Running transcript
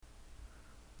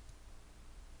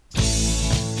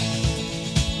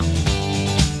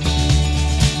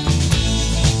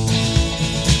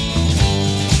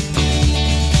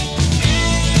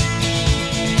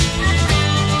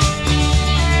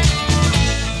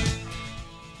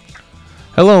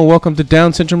Hello and welcome to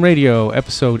Down Syndrome Radio,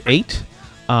 episode 8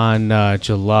 on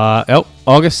August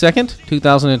 2nd,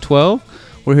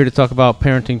 2012. We're here to talk about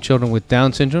parenting children with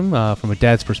Down syndrome from a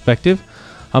dad's perspective.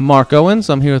 I'm Mark Owens.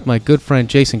 I'm here with my good friend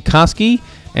Jason Koski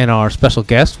and our special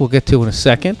guest we'll get to in a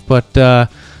second. But how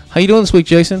you doing this week,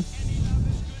 Jason?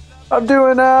 I'm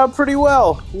doing pretty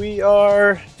well. We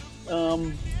are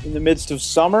in the midst of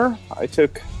summer. I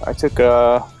took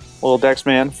little Dex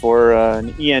man for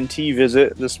an ENT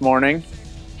visit this morning.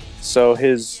 So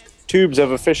his tubes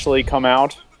have officially come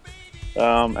out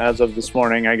as of this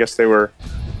morning. I guess they were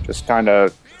just kind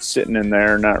of sitting in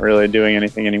there, not really doing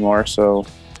anything anymore. So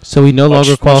he no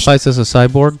longer qualifies as a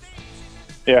cyborg?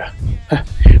 Yeah.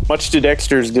 Much to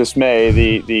Dexter's dismay,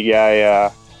 the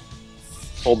guy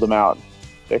pulled them out.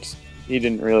 He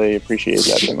didn't really appreciate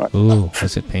that too much. Ooh,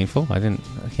 was it painful? I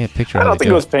can't picture. I don't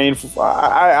think it was painful.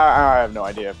 I have no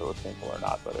idea if it was painful or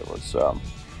not, but it was.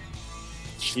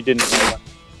 He didn't like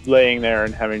laying there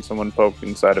and having someone poke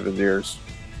inside of his ears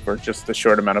for just the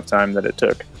short amount of time that it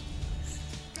took.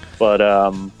 But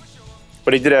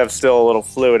he did have still a little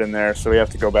fluid in there, so we have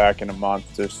to go back in a month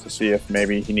just to see if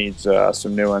maybe he needs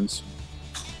some new ones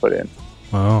put in.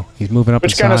 Oh, he's moving up.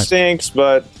 Which kind of stinks,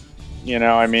 but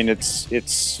I mean, it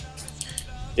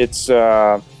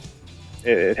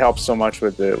helps so much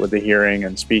with the hearing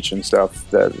and speech and stuff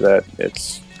that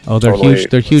it's. Oh,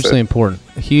 they're hugely important.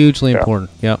 Hugely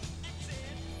important. Yep.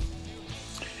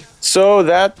 So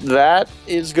that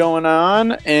is going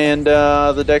on, and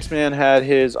the Dex man had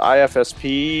his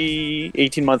IFSP,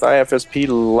 18-month IFSP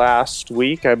last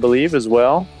week, I believe, as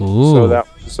well. Ooh. So that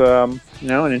was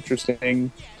an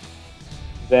interesting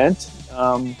event.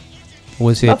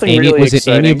 Was it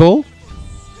exciting. amiable?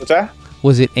 What's that?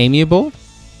 Was it amiable?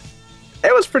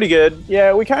 It was pretty good.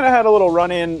 Yeah, we kind of had a little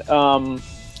run-in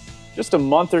just a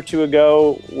month or two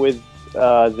ago with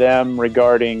them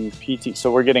regarding PT.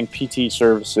 So we're getting PT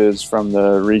services from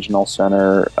the regional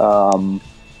center, and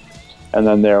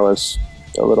then there was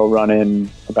a little run-in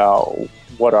about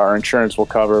what our insurance will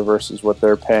cover versus what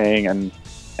they're paying,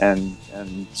 and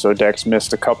so Dex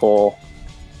missed a couple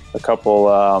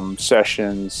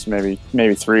sessions,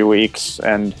 maybe 3 weeks,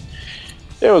 and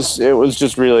it was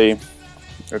just really,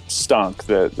 it stunk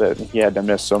that he had to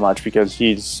miss so much because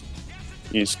he's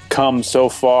come so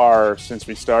far since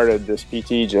we started this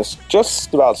PT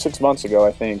just about 6 months ago,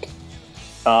 I think.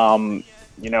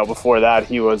 Before that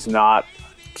he was not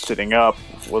sitting up,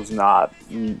 was not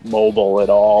mobile at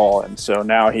all, and so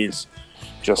now he's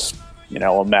just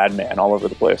a madman all over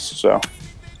the place. So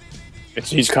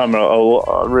he's come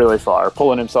really far,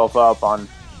 pulling himself up on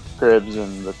cribs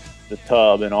and the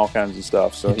tub and all kinds of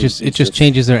stuff. So it just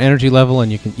changes their energy level,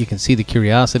 and you can see the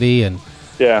curiosity and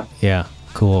yeah,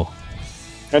 cool.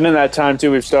 And in that time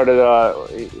too, we've started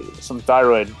some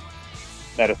thyroid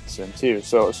medicine too.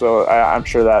 So I'm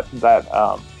sure that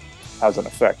has an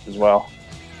effect as well.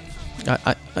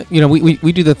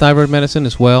 We do the thyroid medicine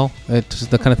as well. It's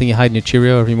the kind of thing you hide in your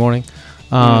Cheerio every morning.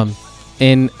 And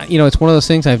it's one of those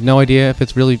things. I have no idea if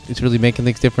it's really making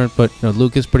things different. But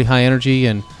Luke is pretty high energy,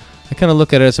 and I kind of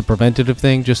look at it as a preventative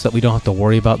thing, just that we don't have to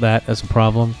worry about that as a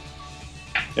problem.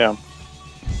 Yeah.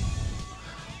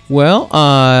 Well,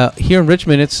 here in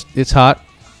Richmond, it's hot,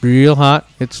 real hot.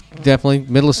 It's definitely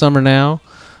middle of summer now.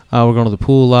 We're going to the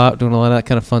pool a lot, doing a lot of that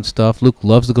kind of fun stuff. Luke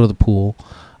loves to go to the pool.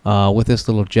 With this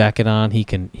little jacket on, he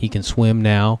can swim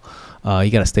now.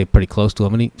 You got to stay pretty close to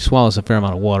him, and he swallows a fair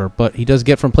amount of water. But he does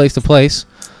get from place to place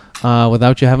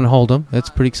without you having to hold him. That's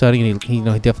pretty exciting, and he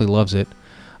definitely loves it.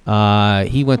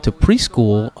 He went to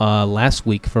preschool last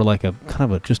week for like a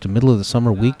kind of just a middle of the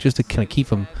summer week, just to kind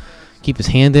of keep his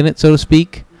hand in it, so to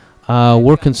speak.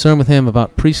 We're concerned with him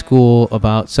about preschool,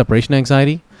 about separation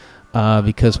anxiety,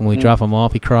 because when we drop him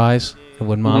off, he cries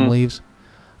when mom leaves.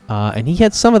 And he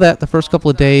had some of that the first couple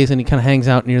of days, and he kind of hangs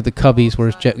out near the cubbies where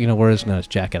his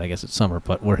jacket, I guess it's summer,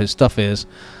 but where his stuff is.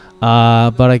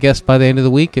 But I guess by the end of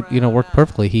the week, it worked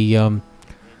perfectly. He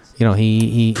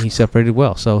separated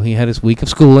well. So he had his week of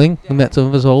schooling. He met some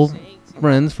of his old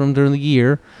friends from during the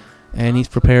year, and he's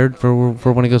prepared for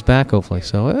when he goes back, hopefully.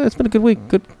 So it's been a good week,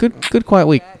 good quiet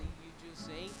week.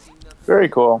 Very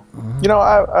cool.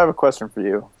 I have a question for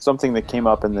you. Something that came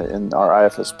up in our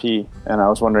IFSP, and I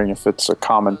was wondering if it's a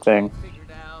common thing.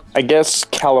 I guess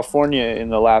California in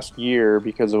the last year,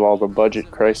 because of all the budget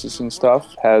crisis and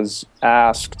stuff, has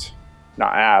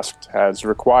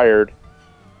required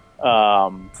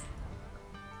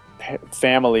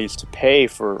families to pay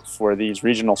for these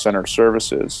regional center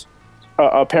services.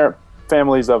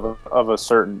 Families of a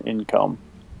certain income,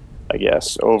 I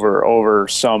guess, over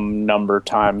some number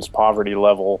times poverty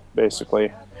level,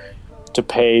 basically. to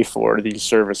pay for these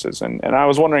services, and I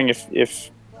was wondering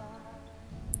if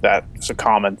that's a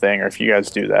common thing, or if you guys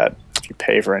do that, if you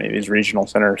pay for any of these regional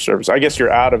center services. I guess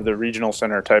you're out of the regional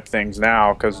center type things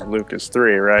now because Luke is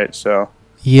 3, right? So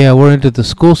yeah, we're into the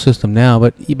school system now,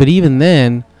 but even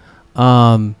then,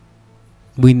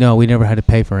 we never had to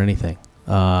pay for anything.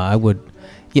 I would,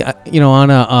 yeah, on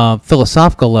a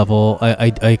philosophical level, I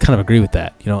kind of agree with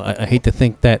that. I hate to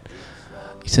think that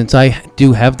since I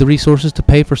do have the resources to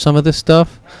pay for some of this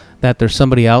stuff, that there's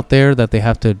somebody out there that they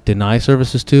have to deny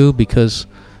services to because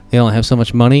they only have so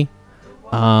much money.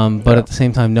 But at the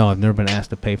same time, no, I've never been asked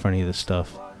to pay for any of this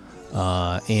stuff.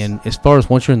 And as far as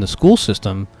once you're in the school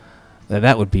system,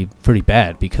 that would be pretty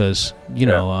bad because,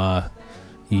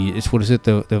 it's what is it,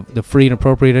 the free and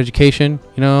appropriate education,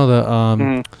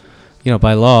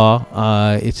 by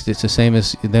law, it's the same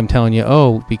as them telling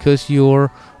you, because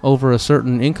you're over a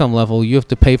certain income level, you have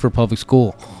to pay for public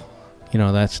school.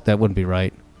 That wouldn't be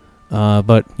right.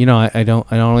 But I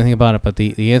don't know anything about it. But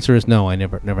the answer is no. I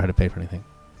never had to pay for anything.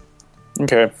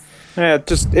 Okay, yeah,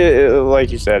 just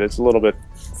like you said, it's a little bit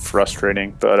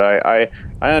frustrating, but I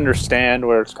understand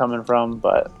where it's coming from.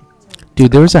 But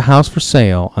dude, there is a house for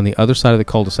sale on the other side of the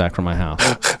cul-de-sac from my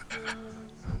house.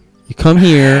 You come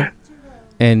here,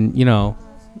 and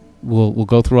we'll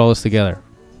go through all this together.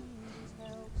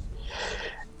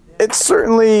 It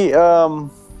certainly would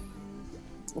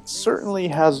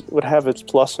have its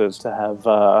pluses to have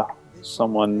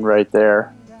someone right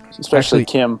there, especially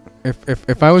Kim.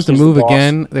 If I was to move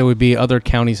again, there would be other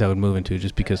counties I would move into,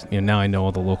 just because now I know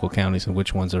all the local counties and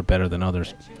which ones are better than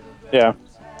others. Yeah.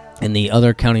 And the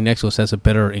other county next to us has a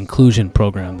better inclusion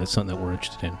program. That's something that we're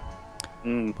interested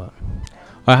in. But,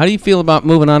 how do you feel about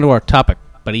moving on to our topic,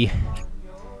 buddy?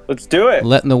 Let's do it.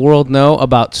 Letting the world know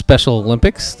about Special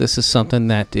Olympics. This is something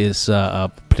that is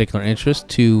of particular interest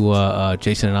to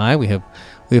Jason and I. We have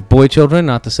boy children,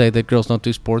 not to say that girls don't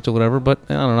do sports or whatever, but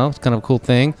I don't know, it's kind of a cool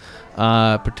thing.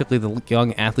 Particularly the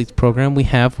Young Athletes program we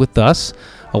have with us.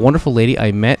 A wonderful lady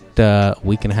I met a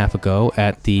week and a half ago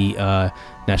at the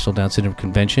National Down Syndrome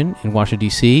Convention in Washington,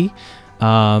 D.C.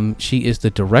 She is the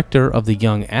director of the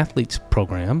Young Athletes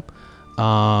program.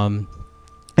 And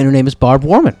her name is Barb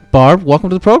Warman. Barb, welcome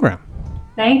to the program.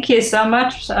 Thank you so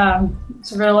much.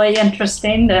 It's really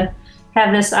interesting to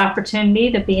have this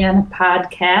opportunity to be on a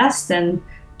podcast and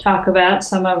talk about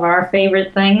some of our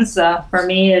favorite things. For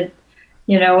me,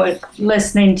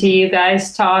 listening to you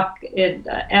guys talk, it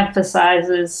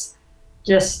emphasizes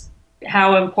just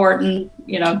how important,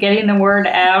 getting the word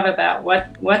out about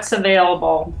what's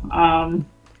available.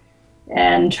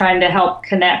 And trying to help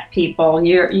connect people.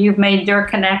 You've made your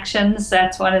connections.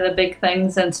 That's one of the big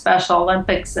things in Special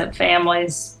Olympics, that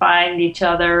families find each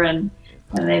other and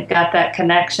they've got that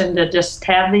connection to just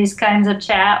have these kinds of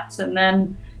chats and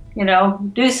then,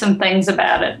 do some things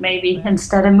about it. Maybe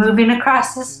instead of moving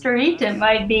across the street, it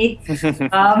might be...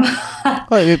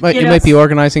 it might be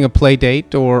organizing a play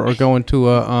date or going to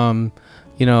a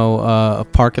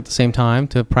park at the same time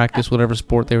to practice whatever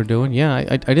sport they were doing. Yeah,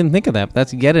 I didn't think of that. But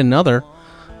that's yet another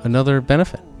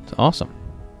benefit. It's awesome.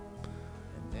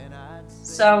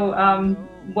 So,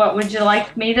 what would you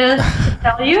like me to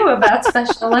tell you about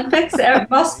Special Olympics?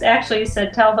 Most actually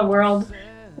said tell the world.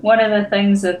 One of the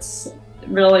things that's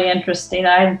really interesting,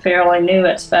 I'm fairly new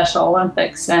at Special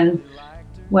Olympics, and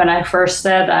when I first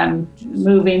said I'm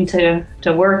moving to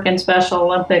work in Special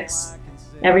Olympics,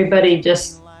 everybody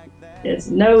just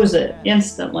knows it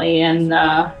instantly. And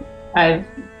I've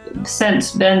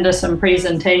since been to some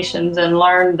presentations and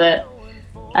learned that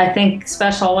I think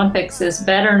Special Olympics is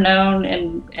better known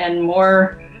and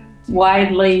more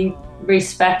widely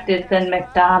respected than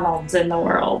McDonald's in the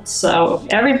world. So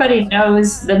everybody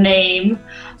knows the name.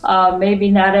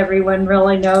 Maybe not everyone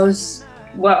really knows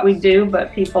what we do,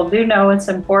 but people do know it's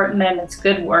important and it's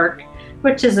good work,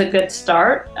 which is a good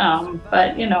start.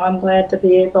 But, I'm glad to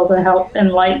be able to help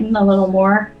enlighten a little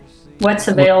more what's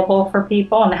available for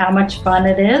people and how much fun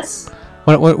it is.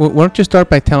 Why don't you start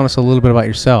by telling us a little bit about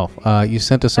yourself? You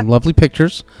sent us some lovely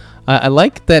pictures. I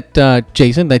like that,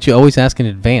 Jason, that you always ask in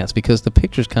advance, because the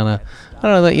pictures kind of,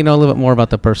 let you know a little bit more about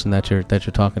the person that you're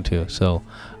talking to. So,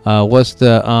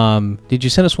 did you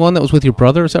send us one that was with your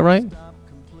brother? Is that right?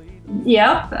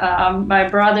 Yep. My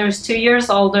brother's 2 years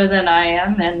older than I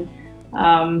am,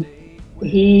 and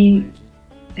he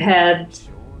had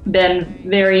been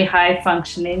very high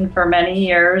functioning for many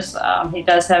years. He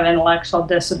does have intellectual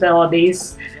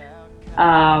disabilities.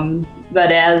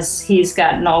 But as he's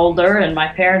gotten older and my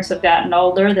parents have gotten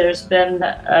older, there's been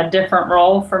a different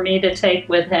role for me to take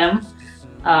with him.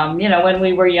 When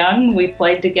we were young, we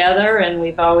played together and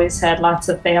we've always had lots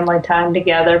of family time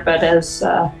together. But as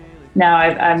now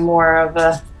I'm more of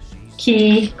a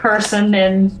key person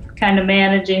in kind of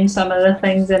managing some of the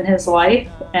things in his life.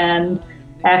 And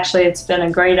actually, it's been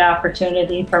a great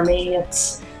opportunity for me.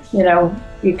 It's,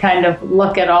 you kind of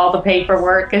look at all the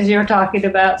paperwork as you're talking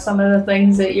about some of the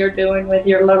things that you're doing with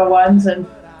your little ones. And,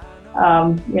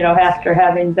 after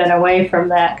having been away from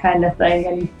that kind of thing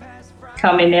and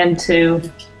coming into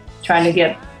trying to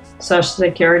get Social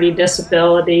Security,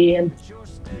 disability, and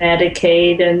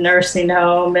Medicaid and nursing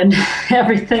home and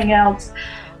everything else.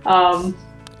 I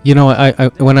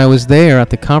when I was there at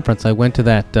the conference, I went to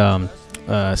that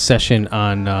session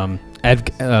on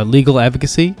legal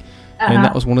advocacy, and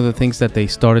that was one of the things that they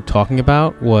started talking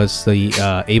about was the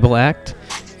ABLE Act,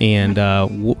 and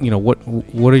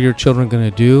what are your children going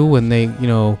to do when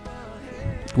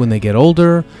they get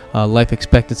older? Life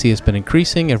expectancy has been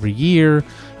increasing every year.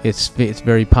 It's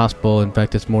very possible, in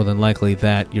fact, it's more than likely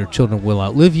that your children will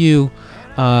outlive you.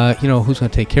 Who's going to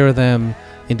take care of them?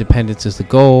 Independence is the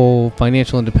goal.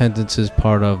 Financial independence is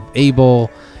part of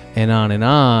ABLE, and on and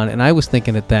on. And I was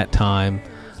thinking at that time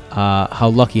how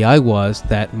lucky I was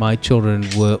that my children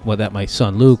that my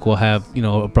son Luke will have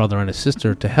a brother and a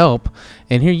sister to help.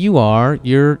 And here you are.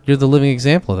 You're the living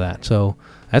example of that. So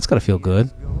that's got to feel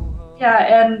good.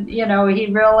 Yeah, and he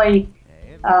really,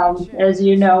 as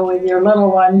you know, with your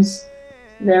little ones,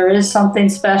 there is something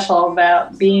special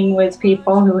about being with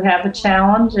people who have a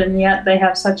challenge, and yet they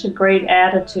have such a great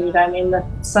attitude. I mean,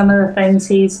 some of the things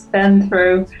he's been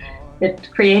through, it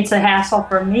creates a hassle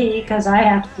for me because I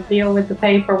have to deal with the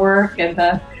paperwork and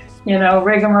the,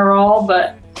 rigmarole,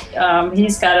 but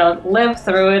he's got to live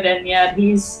through it, and yet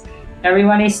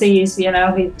everyone he sees, he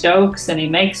jokes and he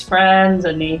makes friends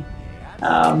and he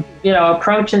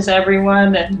approaches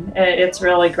everyone, and it's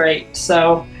really great.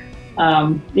 So,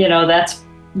 that's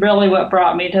really what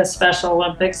brought me to Special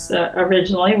Olympics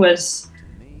originally was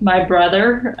my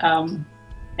brother,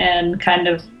 and kind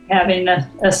of having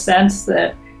a sense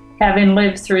that having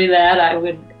lived through that, I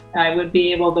would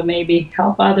be able to maybe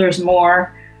help others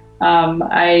more.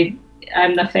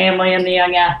 I'm the family and the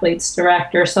young athletes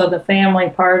director, so the family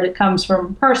part, it comes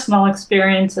from personal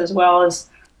experience as well as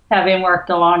having worked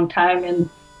a long time in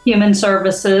human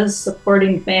services,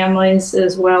 supporting families,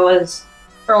 as well as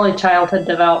early childhood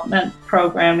development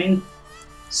programming.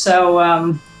 So,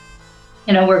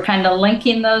 we're kind of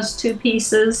linking those two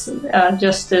pieces,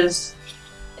 just as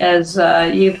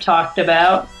you've talked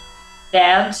about.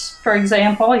 Dads, for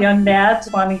example, young dads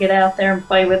want to get out there and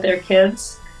play with their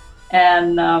kids.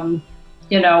 And,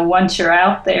 once you're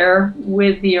out there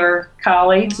with your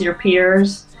colleagues, your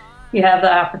peers, you have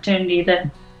the opportunity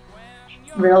to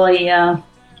really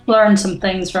learn some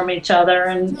things from each other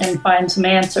and find some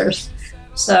answers.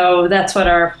 So that's what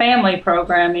our family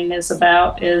programming is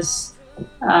about, is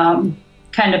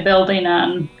kind of building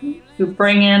on, we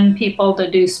bring in people to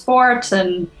do sports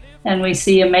and we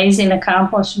see amazing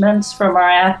accomplishments from our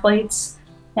athletes.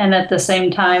 And at the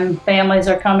same time, families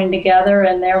are coming together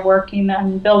and they're working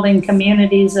on building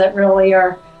communities that really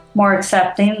are more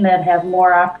accepting, that have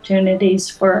more opportunities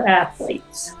for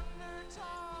athletes.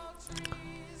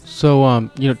 So,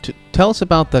 tell us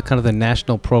about the kind of the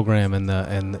national program and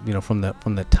from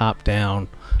the top down,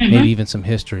 maybe even some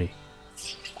history.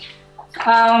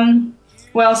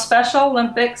 Well, Special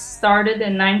Olympics started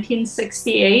in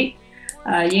 1968.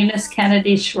 Eunice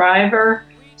Kennedy Shriver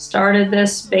started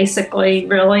this basically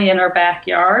really in her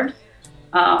backyard.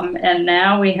 And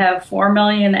now we have 4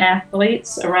 million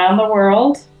athletes around the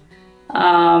world.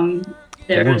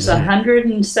 There's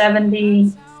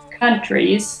 170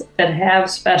 countries that have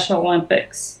Special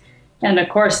Olympics. And of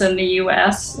course, in the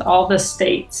U.S., all the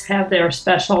states have their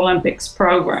Special Olympics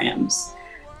programs.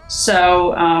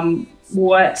 So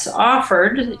what's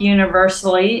offered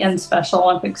universally in Special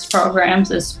Olympics programs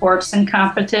is sports and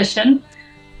competition.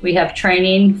 We have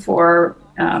training for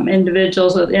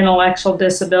individuals with intellectual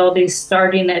disabilities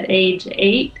starting at age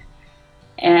 8.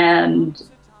 And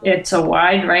it's a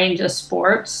wide range of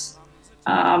sports.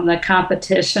 The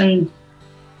competition,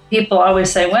 people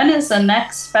always say, when is the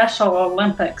next Special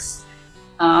Olympics?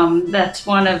 That's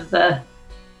one of the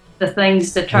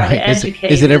things to try to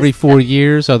educate. Is it every 4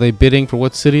 years? Are they bidding for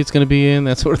what city it's going to be in?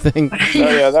 That sort of thing? Oh,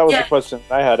 yeah, that was the question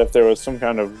I had. If there was some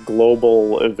kind of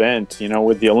global event,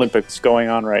 with the Olympics going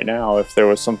on right now, if there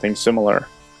was something similar.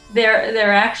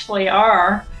 There actually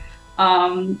are.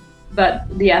 But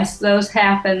yes, those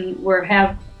happen.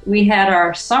 We had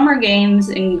our summer games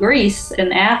in Greece,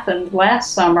 in Athens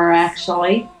last summer,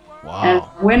 actually. Wow. And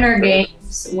Winter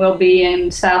Games will be in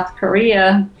South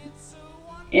Korea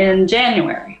in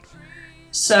January.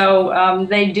 So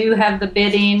they do have the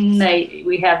bidding.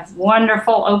 We have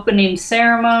wonderful opening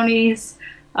ceremonies.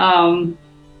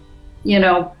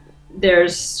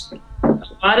 there's a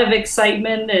lot of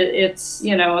excitement. It's,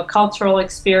 a cultural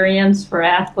experience for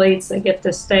athletes. They get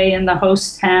to stay in the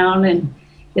host town and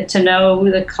get to know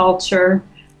the culture.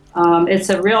 It's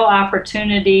a real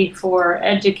opportunity for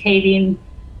educating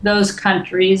those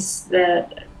countries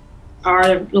that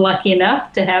are lucky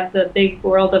enough to have the big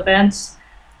world events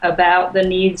about the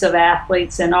needs of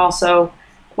athletes, and also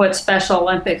what Special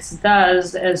Olympics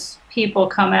does as people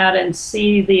come out and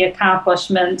see the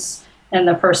accomplishments and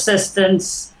the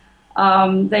persistence.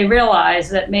 They realize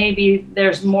that maybe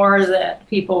there's more that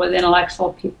people with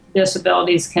intellectual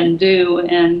disabilities can do,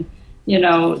 and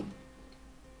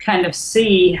kind of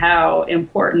see how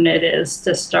important it is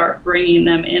to start bringing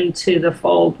them into the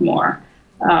fold more.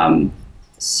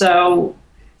 So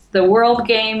the World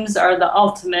Games are the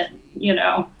ultimate,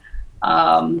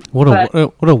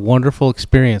 what a wonderful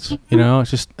experience.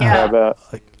 It's just Yeah.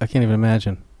 I can't even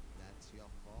imagine.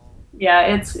 Yeah,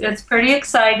 it's pretty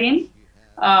exciting.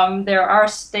 There are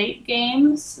state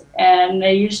games, and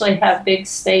they usually have big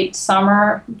state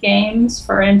summer games.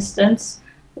 For instance,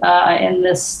 in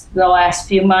the last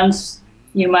few months,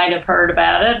 you might have heard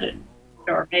about it,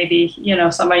 or maybe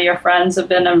some of your friends have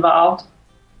been involved.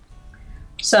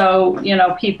 So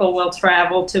people will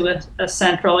travel to a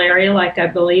central area, like I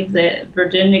believe the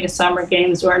Virginia Summer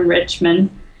Games were in Richmond.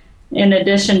 In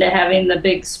addition to having the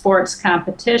big sports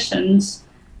competitions,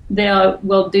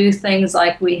 will do things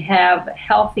like we have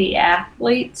healthy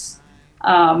athletes.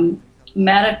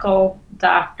 Medical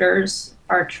doctors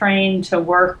are trained to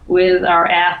work with our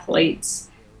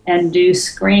athletes and do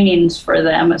screenings for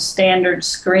them, as standard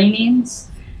screenings.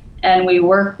 And we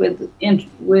work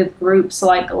with groups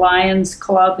like Lions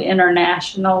Club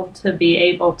International to be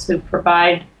able to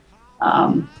provide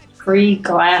free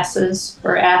glasses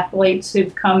for athletes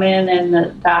who've come in, and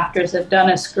the doctors have done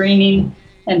a screening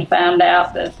and found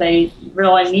out that they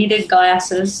really needed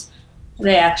glasses.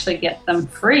 They actually get them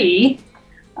free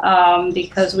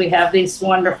because we have these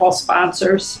wonderful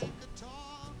sponsors.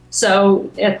 So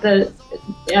at the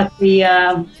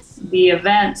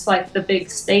events like the big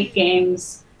state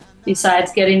games,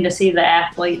 besides getting to see the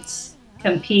athletes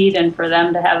compete and for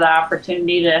them to have the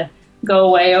opportunity to go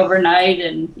away overnight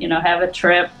and have a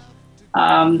trip,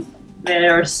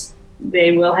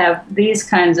 they will have these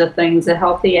kinds of things. The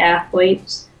healthy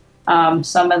athletes,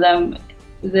 some of them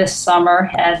this summer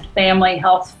had family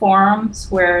health forums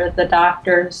where the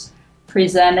doctors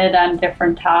presented on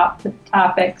different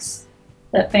topics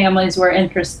that families were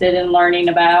interested in learning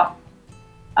about.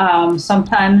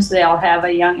 Sometimes they'll have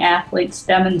a young athletes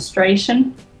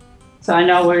demonstration. So I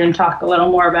know we're going to talk a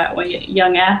little more about what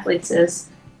young athletes is,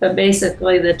 but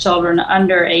basically the children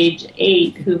under age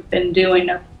 8 who've been doing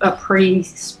a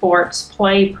pre-sports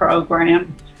play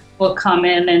program will come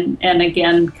in and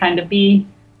again kind of be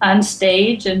on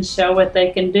stage and show what they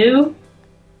can do.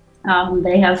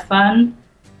 They have fun,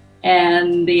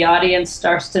 and the audience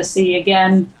starts to see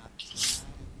again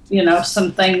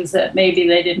some things that maybe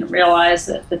they didn't realize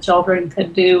that the children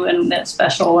could do and that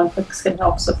Special Olympics can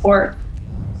help support.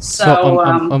 So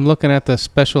I'm looking at the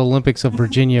Special Olympics of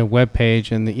Virginia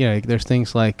webpage, and there's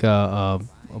things like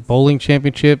bowling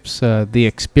championships, the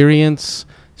Experience,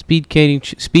 speed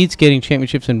skating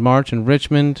championships in March in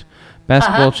Richmond,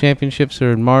 basketball championships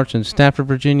are in March in Stafford,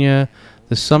 Virginia.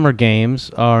 The summer games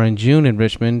are in June in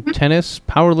Richmond. Tennis,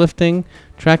 powerlifting,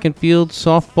 track and field,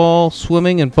 softball,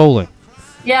 swimming, and bowling.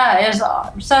 Yeah, there's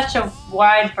such a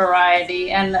wide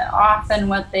variety, and often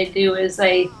what they do is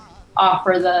they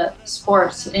offer the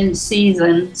sports in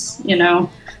seasons,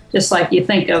 just like you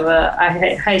think of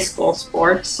a high school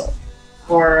sports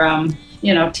or,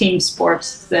 team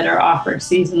sports that are offered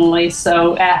seasonally.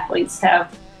 So athletes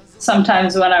have,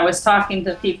 sometimes when I was talking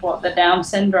to people at the Down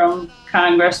Syndrome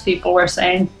Congress, people were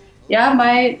saying, yeah,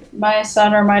 my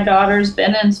son or my daughter's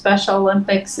been in Special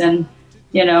Olympics, and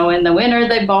in the winter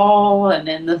they bowl, and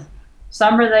in the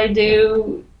summer they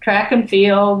do track and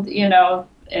field,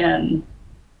 and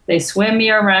they swim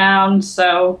year round.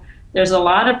 So there's a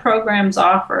lot of programs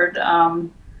offered.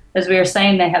 As we were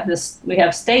saying, we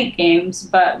have state games,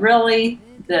 but really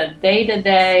the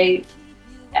day-to-day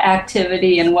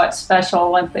activity and what Special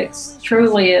Olympics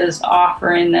truly is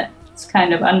offering, that's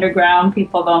kind of underground,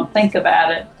 people don't think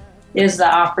about it, is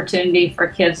the opportunity for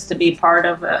kids to be part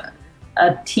of a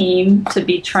team, to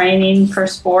be training for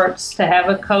sports, to have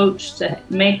a coach, to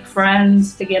make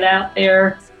friends, to get out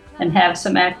there and have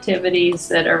some activities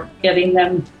that are getting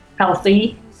them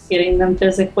healthy, getting them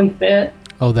physically fit.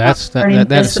 Oh, that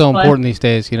is so important these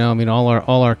days.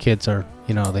 All our kids are,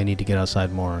 they need to get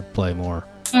outside more and play more.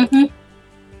 Mm-hmm.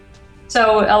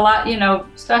 So a lot,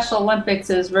 Special Olympics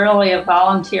is really a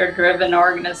volunteer-driven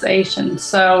organization.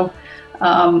 So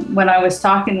When I was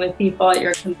talking with people at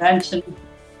your convention,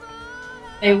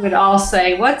 they would all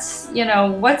say,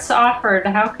 what's offered?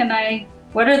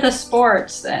 What are the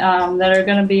sports that are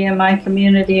going to be in my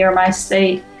community or my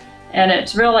state? And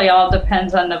it really all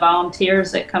depends on the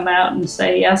volunteers that come out and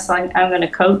say, yes, I'm going to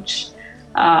coach.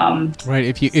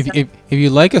 Right. If you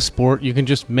like a sport, you can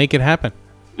just make it happen.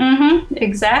 Mm-hmm.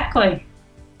 Exactly.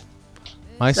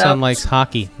 My son likes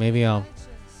hockey. Maybe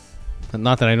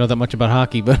not that I know that much about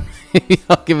hockey, but maybe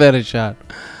I'll give that a shot.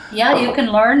 Yeah, you can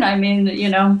learn. I mean,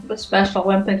 the Special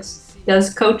Olympics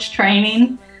does coach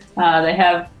training.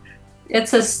 It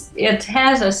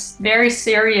has a very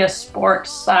serious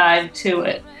sports side to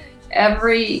it.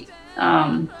 Every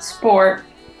sport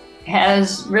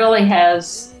has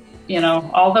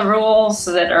all the rules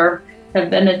that have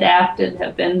been adapted,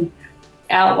 have been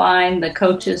outlined. The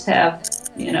coaches have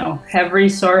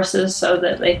resources so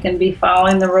that they can be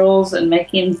following the rules and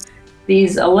making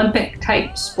these Olympic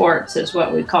type sports is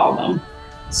what we call them.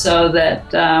 So that,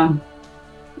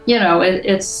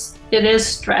 it is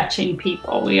stretching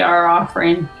people. We are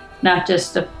offering not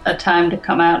just a time to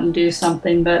come out and do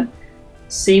something, but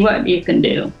see what you can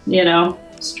do,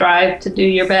 strive to do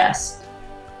your best.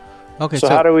 Okay. So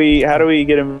how do we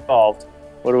get involved?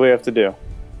 What do we have to do?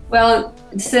 Well,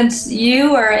 since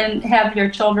you have your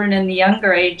children in the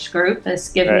younger age group, this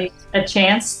gives me a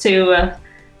chance to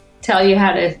tell you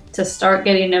how to start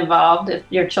getting involved. If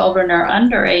your children are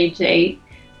under age 8,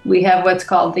 we have what's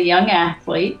called the Young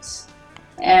Athletes.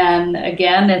 And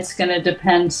again, it's going to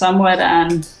depend somewhat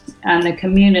on the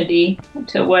community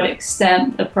to what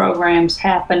extent the program's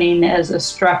happening as a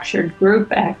structured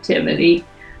group activity.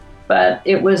 But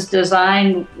it was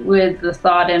designed with the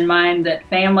thought in mind that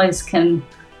families can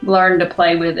learn to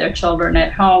play with their children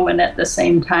at home and at the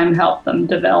same time help them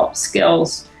develop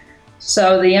skills.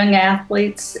 So the Young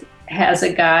Athletes has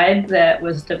a guide that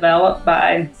was developed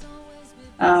by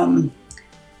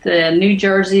the New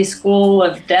Jersey School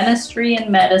of Dentistry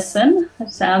and Medicine. It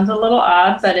sounds a little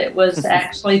odd, but it was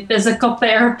actually physical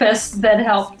therapists that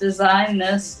helped design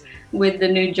this with the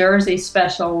New Jersey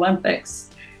Special Olympics.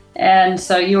 And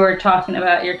so you were talking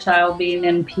about your child being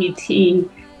in PT.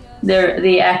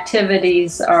 The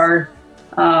activities are,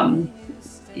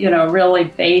 really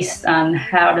based on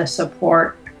how to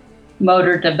support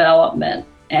motor development.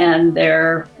 And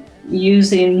they're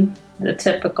using the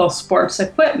typical sports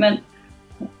equipment,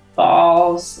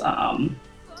 balls.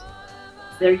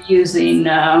 They're using,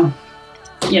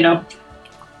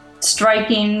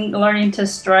 striking, learning to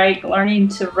strike, learning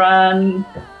to run,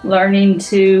 learning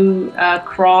to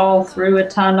crawl through a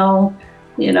tunnel.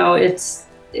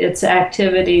 It's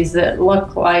activities that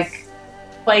look like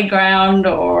playground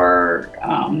or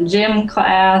gym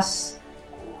class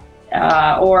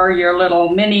or your little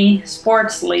mini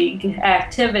sports league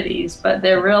activities, but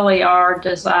they really are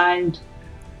designed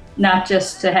not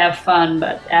just to have fun,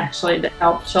 but actually to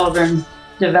help children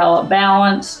develop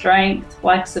balance, strength,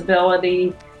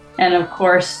 flexibility, and of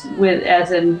course, with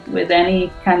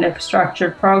any kind of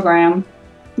structured program,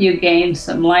 you gain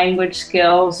some language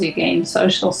skills, you gain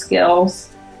social skills.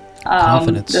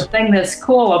 Confidence. The thing that's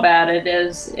cool about it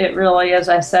is it really, as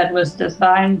I said, was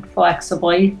designed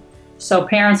flexibly, so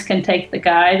parents can take the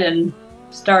guide and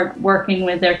start working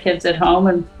with their kids at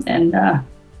home and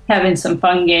having some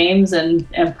fun games and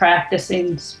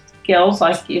practicing skills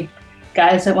like you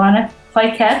guys that want to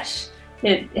play catch.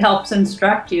 It helps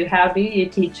instruct you how do you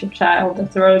teach your child to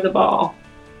throw the ball.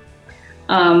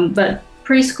 But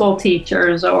preschool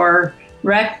teachers or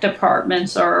rec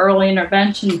departments or early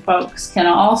intervention folks can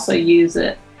also use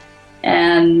it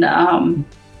and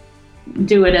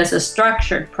do it as a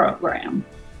structured program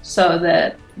so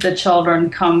that the children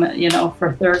come,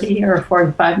 for 30 or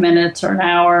 45 minutes or an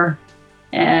hour,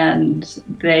 and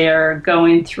they are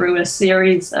going through a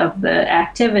series of the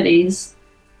activities.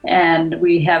 And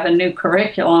we have a new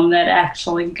curriculum that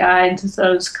actually guides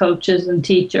those coaches and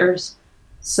teachers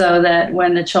so that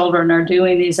when the children are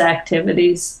doing these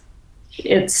activities,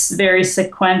 it's very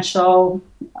sequential,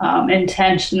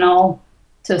 intentional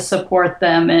to support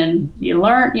them. And you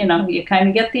learn, you kind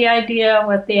of get the idea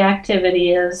what the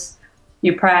activity is,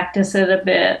 you practice it a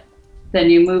bit, then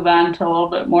you move on to a little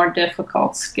bit more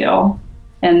difficult skill.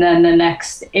 And then the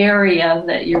next area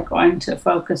that you're going to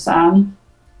focus on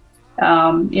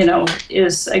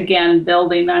is again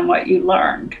building on what you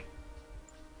learned.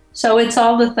 So it's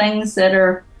all the things that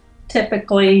are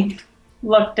typically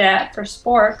looked at for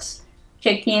sports: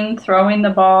 kicking, throwing the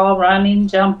ball, running,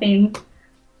 jumping.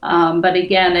 But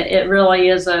again, it really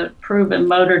is a proven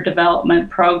motor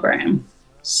development program.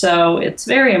 So it's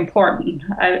very important.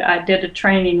 I did a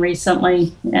training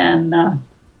recently and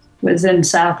was in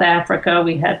South Africa.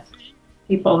 We had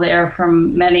people there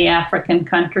from many African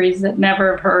countries that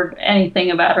never have heard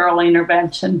anything about early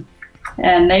intervention,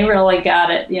 and they really got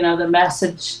it. The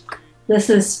message. This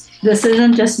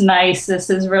isn't just nice. This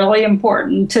is really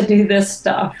important to do this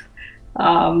stuff,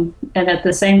 and at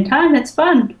the same time, it's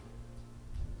fun.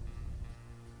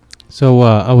 So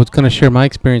I was going to share my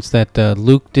experience that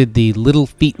Luke did the Little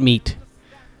Feet Meet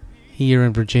here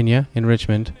in Virginia, in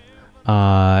Richmond.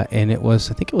 And I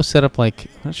think it was set up like,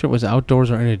 I'm not sure it was outdoors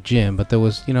or in a gym, but there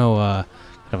was, kind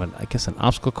of an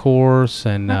obstacle course,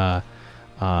 and there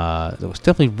was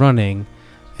definitely running,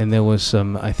 and there was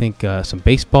some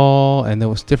baseball, and there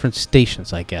was different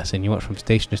stations, I guess, and you went from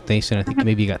station to station. I think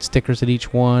maybe you got stickers at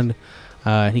each one,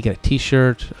 and he got a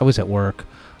T-shirt. I was at work,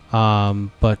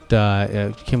 but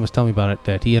Kim was telling me about it,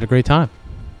 that he had a great time.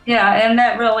 Yeah, and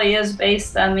that really is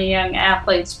based on the Young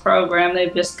Athletes program.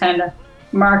 They've just kind of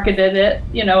marketed it,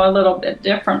 a little bit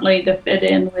differently to fit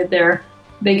in with their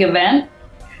big event,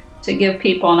 to give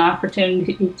people an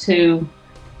opportunity to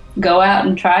go out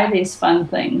and try these fun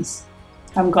things.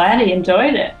 I'm glad he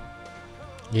enjoyed it.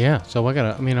 Yeah, so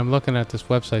I'm looking at this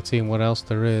website, seeing what else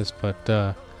there is, but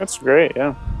that's great.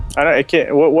 Yeah, I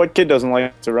can't. What kid doesn't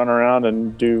like to run around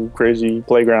and do crazy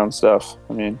playground stuff?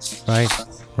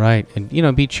 Right,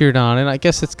 and be cheered on, and I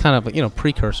guess it's kind of a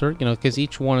precursor, because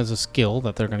each one is a skill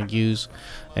that they're going to use,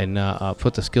 and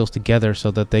put the skills together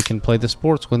so that they can play the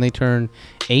sports. When they turn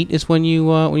 8 is when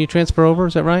you transfer over.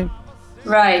 Is that right?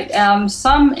 Right.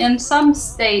 In some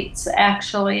states,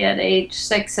 actually, at age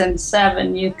 6 and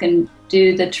 7, you can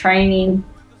do the training.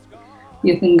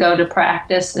 You can go to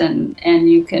practice and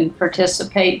you can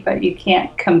participate, but you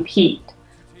can't compete.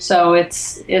 So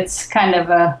it's kind of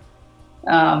a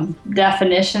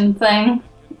definition thing,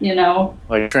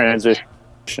 like transition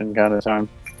kind of time.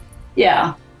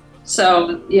 Yeah.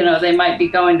 So, they might be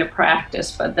going to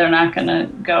practice, but they're not going to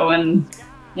go and,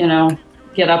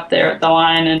 get up there at the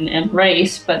line and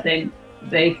race, but they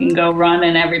can go run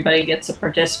and everybody gets a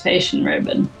participation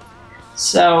ribbon.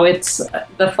 So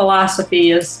the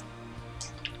philosophy is,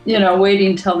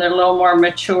 waiting till they're a little more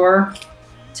mature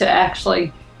to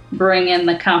actually bring in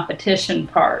the competition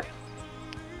part.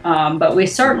 But we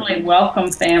certainly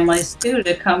welcome families, too,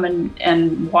 to come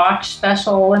and watch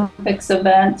Special Olympics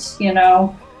events.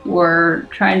 We're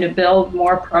trying to build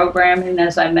more programming,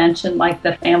 as I mentioned, like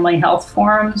the family health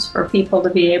forums, for people to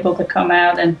be able to come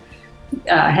out and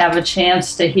have a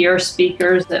chance to hear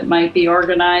speakers that might be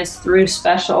organized through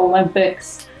Special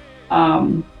Olympics.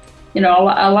 A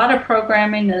lot of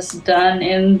programming is done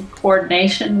in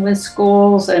coordination with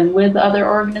schools and with other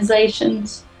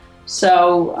organizations.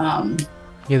 So,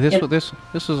 this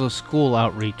is a school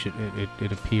outreach.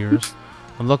 It appears.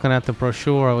 I'm looking at the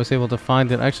brochure. I was able to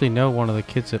find it. I actually know one of the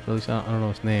kids at least. I don't know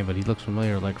his name, but he looks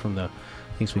familiar, like from the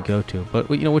things we go to. But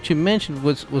what you mentioned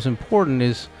was important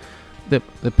is the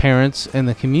parents and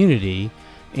the community.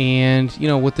 And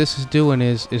what this is doing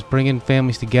is bringing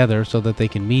families together so that they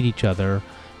can meet each other,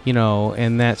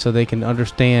 and that so they can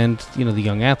understand the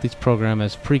Young Athletes program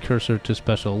as precursor to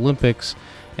Special Olympics,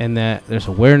 and that there's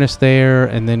awareness there.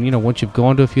 And then once you've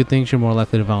gone to a few things, you're more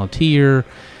likely to volunteer.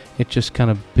 It just kind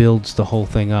of builds the whole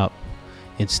thing up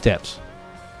in steps.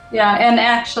 Yeah, and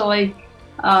actually,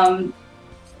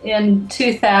 in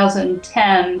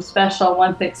 2010, Special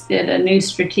Olympics did a new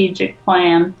strategic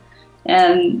plan,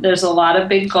 and there's a lot of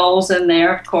big goals in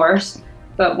there, of course,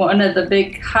 but one of the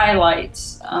big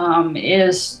highlights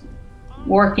is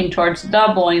working towards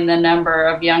doubling the number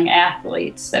of young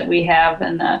athletes that we have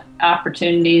and the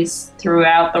opportunities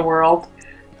throughout the world,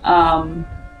 and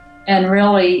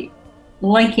really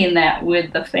linking that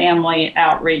with the family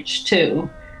outreach too,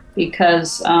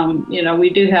 because we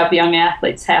do have young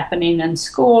athletes happening in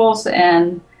schools,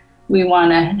 and we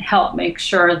want to help make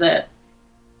sure that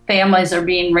families are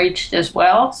being reached as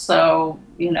well. So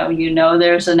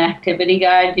there's an activity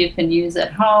guide you can use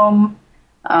at home.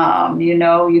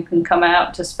 You can come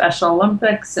out to Special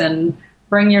Olympics and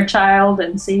bring your child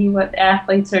and see what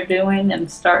athletes are doing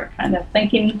and start kind of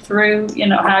thinking through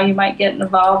how you might get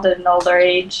involved at an older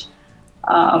age.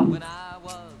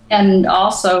 And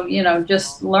also,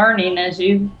 just learning, as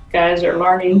you guys are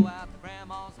learning,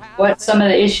 what some of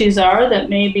the issues are that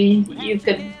maybe you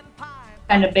could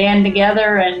kind of band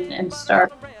together and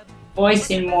start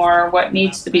voicing more what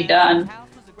needs to be done.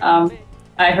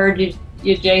 I heard you,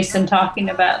 Jason, talking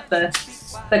about the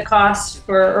cost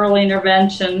for early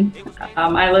intervention.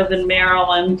 I live in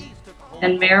Maryland,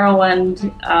 and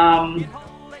Maryland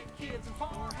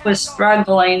was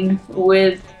struggling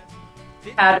with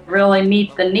how to really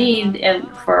meet the need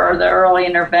for the early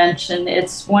intervention.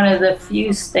 It's one of the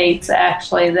few states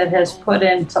actually that has put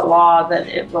into law that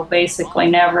it will basically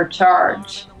never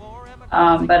charge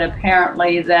but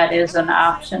apparently that is an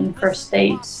option for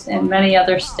states. In many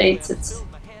other states,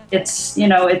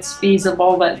 it's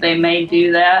feasible that they may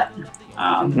do that.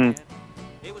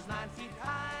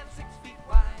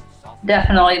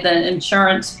 Definitely the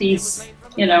insurance piece,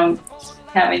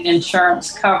 having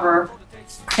insurance cover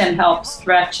can help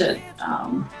stretch it.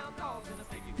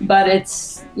 But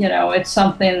it's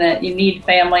something that you need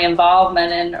family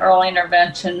involvement in. Early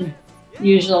intervention.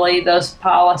 Usually those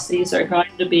policies are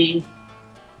going to be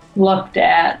looked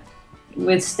at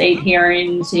with state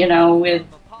hearings, with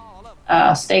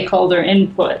stakeholder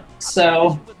input.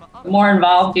 So the more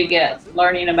involved you get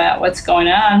learning about what's going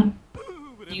on,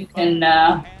 you can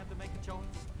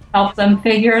help them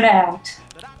figure it out.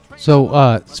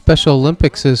 So Special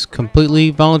Olympics is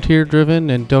completely volunteer driven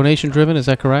and donation driven, is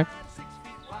that correct?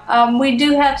 We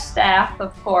do have staff,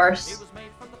 of course,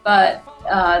 but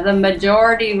the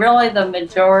majority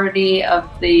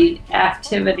of the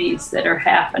activities that are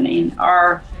happening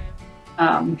are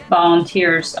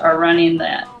volunteers are running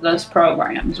those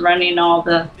programs, running all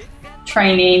the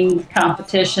training,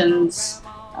 competitions,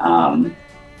 fundraising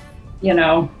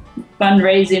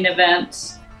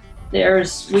events.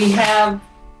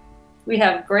 We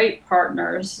have great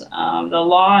partners. The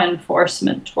law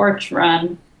enforcement torch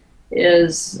run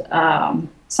is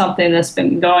something that's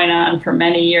been going on for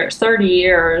many years, 30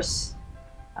 years.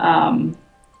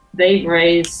 They've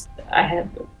raised, I have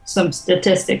some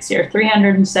statistics here,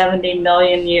 $370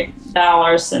 million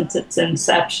since its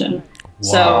inception.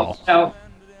 Wow. So,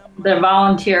 the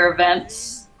volunteer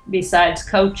events, besides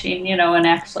coaching, and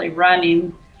actually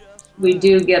running, we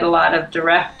do get a lot of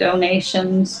direct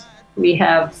donations. We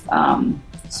have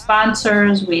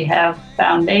sponsors, we have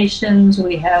foundations,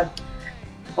 we have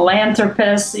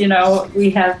philanthropists. We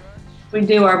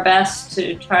do our best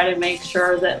to try to make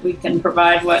sure that we can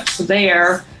provide what's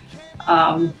there.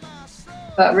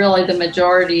 But really the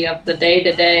majority of the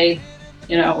day-to-day,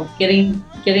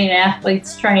 getting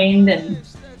athletes trained and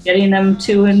getting them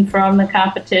to and from the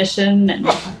competition and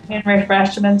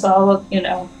refreshments, all of,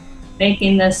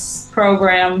 making this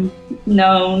program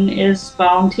known is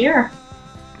volunteer.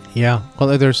 Yeah,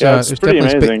 well, there's it's pretty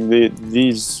amazing.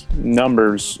 These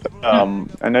numbers.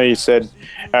 I know you said,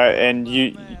 and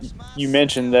you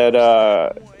mentioned that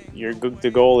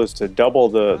the goal is to double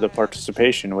the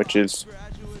participation, which is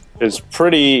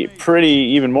pretty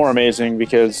even more amazing,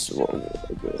 because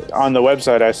on the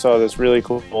website I saw this really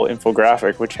cool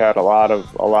infographic which had a lot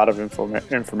of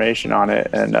information on it,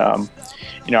 and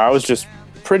I was just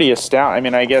pretty astounded. I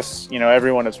mean, I guess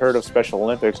everyone has heard of Special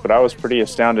Olympics, but I was pretty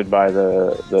astounded by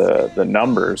the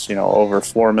numbers. Over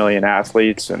 4 million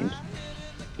athletes, and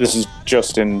this is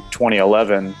just in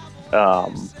 2011.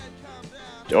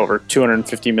 Over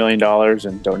 $250 million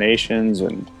in donations,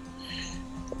 and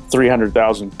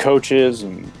 300,000 coaches,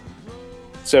 and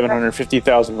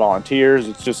 750,000 volunteers.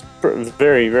 It's just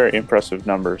very, very impressive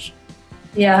numbers.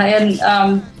 Yeah,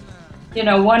 and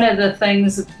one of the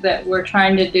things that we're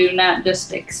trying to do, not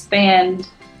just expand,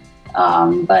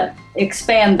 but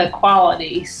expand the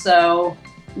quality. So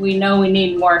we know we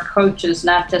need more coaches,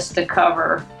 not just to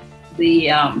cover the,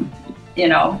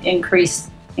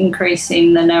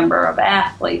 increasing the number of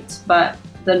athletes, but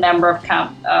the number of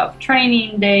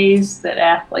training days that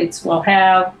athletes will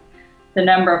have, the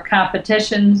number of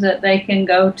competitions that they can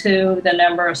go to, the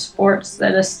number of sports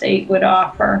that a state would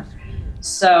offer.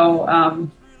 So,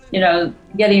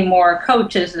 getting more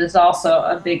coaches is also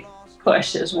a big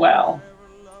push as well,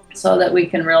 so that we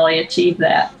can really achieve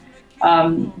that.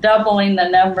 Doubling the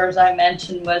numbers I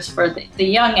mentioned was for the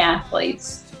young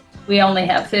athletes. We only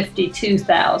have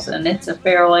 52,000. It's a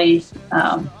fairly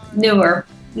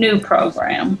new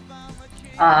program.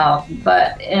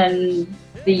 But in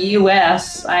the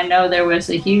U.S., I know there was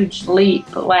a huge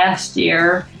leap last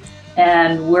year,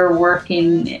 and we're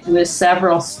working with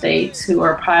several states who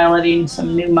are piloting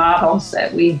some new models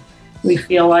that we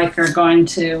feel like are going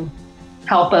to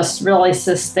help us really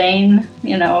sustain,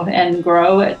 and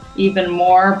grow it even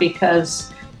more,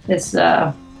 because it's,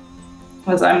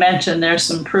 as I mentioned, there's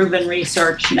some proven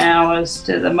research now as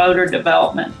to the motor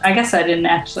development. I guess I didn't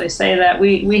actually say that.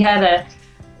 We had a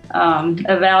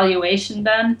evaluation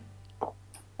done,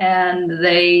 and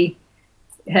they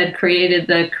had created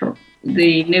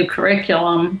the new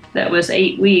curriculum that was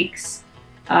 8 weeks.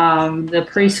 The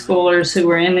preschoolers who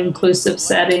were in inclusive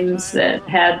settings that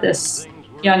had this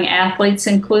young athletes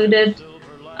included,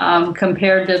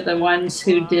 compared to the ones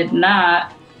who did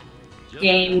not,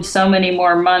 gained so many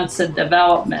more months of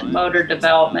development, motor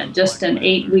development. Just in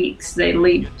 8 weeks, they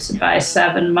leaped by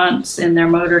 7 months in their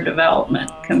motor development,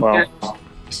 compared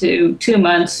to 2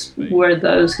 months were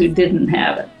those who didn't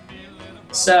have it.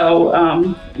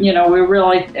 So, we're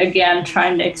really, again,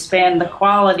 trying to expand the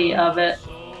quality of it.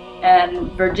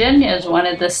 And Virginia is one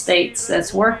of the states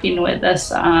that's working with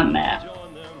us on that.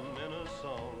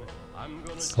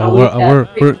 So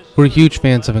we're huge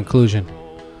fans of inclusion.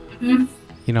 Mhm.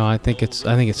 I think it's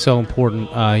so important.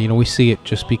 We see it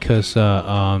just because,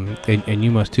 and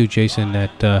you must too, Jason,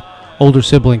 that older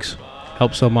siblings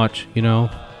help so much.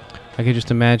 I can just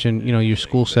imagine, your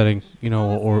school setting,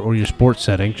 or your sports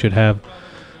setting should have,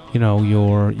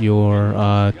 your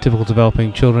typical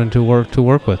developing children to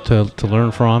work with, to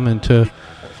learn from, and to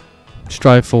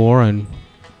strive for, and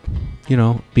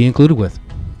be included with.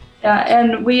 Yeah,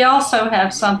 and we also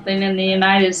have something in the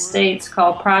United States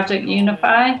called Project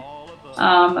Unify.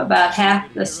 About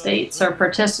half the states are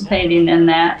participating in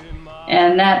that,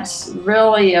 and that's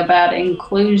really about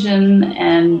inclusion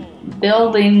and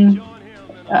building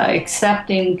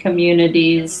accepting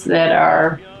communities that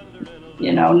are,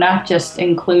 not just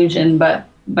inclusion, but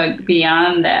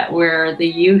beyond that, where the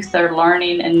youth are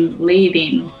learning and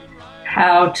leading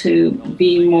how to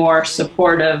be more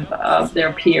supportive of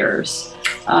their peers.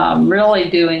 Really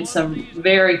doing some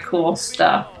very cool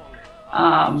stuff.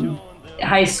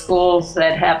 High schools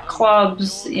that have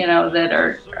clubs,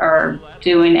 that are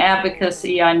doing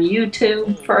advocacy on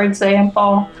YouTube, for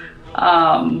example.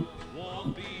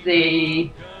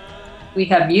 We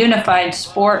have Unified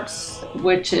Sports,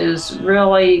 which is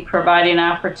really providing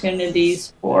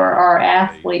opportunities for our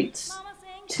athletes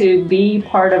to be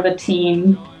part of a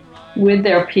team with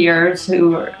their peers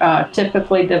who are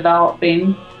typically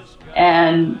developing,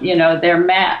 and they're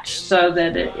matched so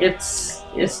that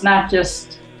it's not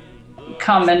just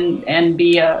come and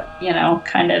be a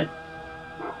kind of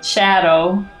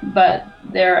shadow, but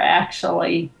they're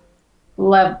actually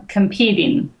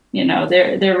competing.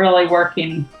 They're really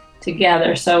working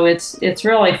together. So it's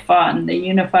really fun. The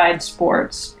Unified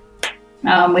Sports.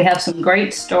 We have some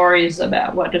great stories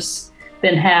about what has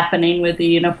been happening with the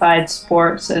Unified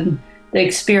Sports, and the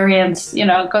experience.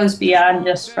 It goes beyond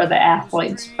just for the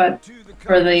athletes, but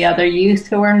for the other youth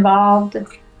who are involved.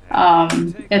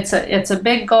 It's a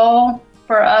big goal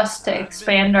for us to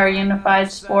expand our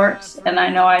Unified Sports, and I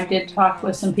know I did talk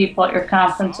with some people at your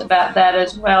conference about that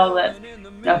as well,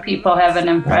 that people have an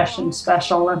impression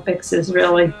Special Olympics is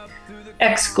really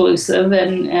exclusive,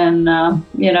 and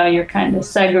you're kind of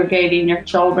segregating your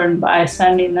children by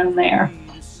sending them there.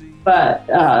 But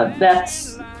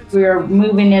we're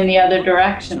moving in the other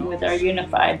direction with our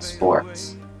Unified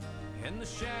Sports.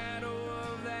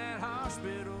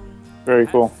 Very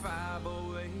cool.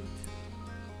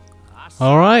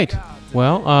 All right.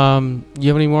 Well, you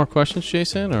have any more questions,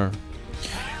 Jason, or?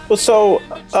 Well, so,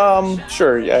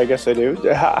 sure, yeah, I guess I do.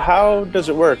 How does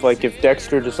it work? Like, if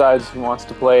Dexter decides he wants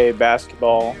to play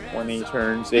basketball when he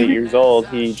turns 8 years old,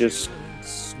 he just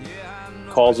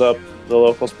calls up the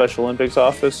local Special Olympics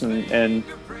office and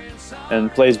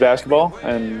plays basketball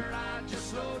and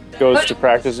goes to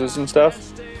practices and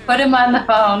stuff? Put him on the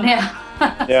phone, yeah.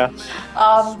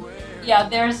 Yeah.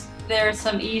 There's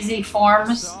some easy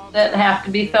forms that have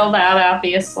to be filled out,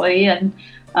 obviously, and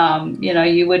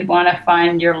you would want to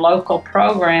find your local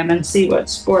program and see what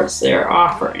sports they're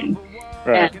offering.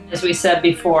 Right. And as we said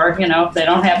before, if they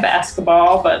don't have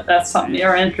basketball, but that's something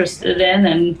you're interested in,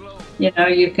 and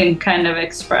you can kind of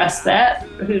express that.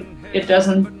 It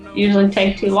doesn't usually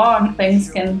take too long.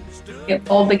 Things can get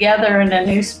pulled together and a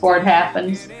new sport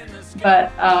happens.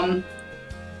 But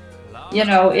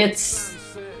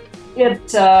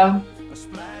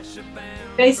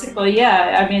basically,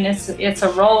 yeah. I mean, it's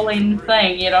a rolling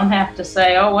thing. You don't have to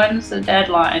say, "Oh, when's the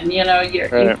deadline?" You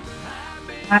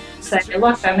have to say,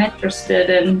 "Look, I'm interested,"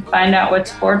 and find out what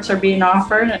sports are being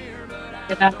offered, and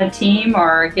get on a team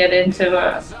or get into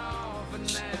a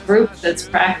group that's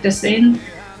practicing,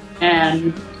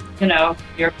 and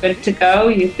you're good to go.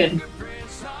 You can.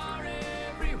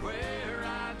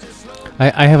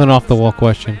 I have an off-the-wall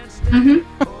question. Mm-hmm.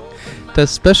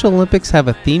 Does Special Olympics have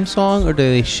a theme song, or do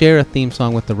they share a theme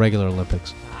song with the regular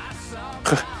Olympics?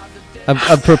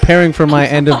 I'm preparing for my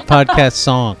end of podcast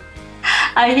song.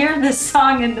 I hear this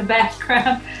song in the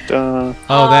background.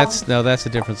 That's a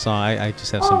different song. I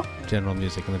just have some general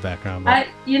music in the background. I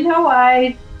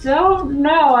don't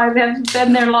know. I haven't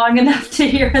been there long enough to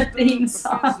hear a theme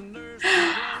song.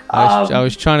 I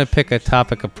was trying to pick a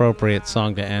topic-appropriate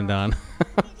song to end on.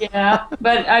 Yeah,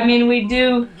 but I mean, we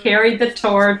do carry the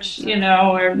torch, we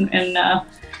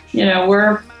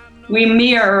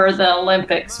mirror the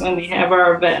Olympics when we have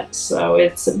our events, so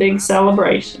it's a big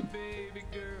celebration.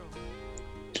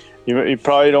 You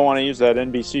probably don't want to use that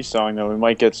NBC song, though. We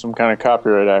might get some kind of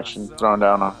copyright action thrown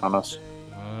down on us.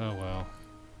 Oh, well.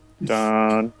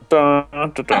 Dun,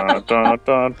 We'll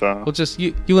just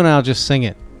you and I'll just sing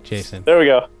it, Jason. There we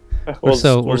go. We're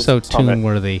so tune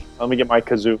worthy. Let me get my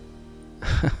kazoo.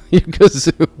 Your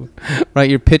kazoo, right?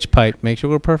 Your pitch pipe. Make sure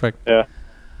we're perfect. Yeah.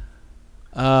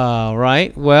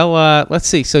 Right. Well, let's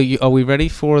see. So, are we ready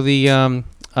for the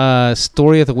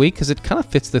story of the week? Because it kind of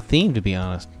fits the theme, to be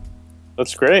honest.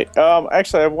 That's great.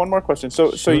 Actually, I have one more question.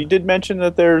 So you did mention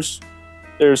that there's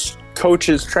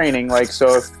coaches training. Like,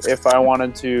 so if I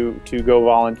wanted to go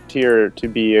volunteer to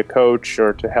be a coach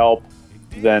or to help,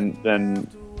 then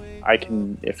I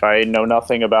can. If I know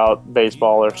nothing about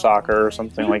baseball or soccer or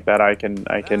something like that, I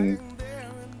can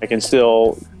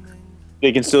still.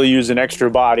 They can still use an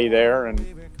extra body there, and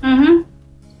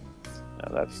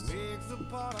that's.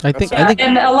 I think,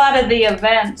 and a lot of the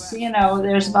events,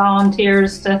 there's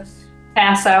volunteers to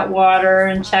pass out water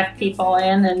and check people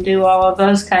in and do all of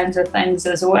those kinds of things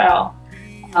as well.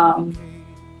 I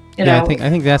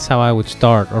think that's how I would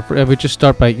start, or I would just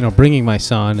start by bringing my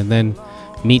son, and then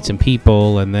meet some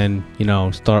people, and then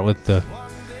start with the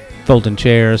folding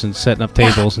chairs and setting up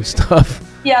tables and stuff.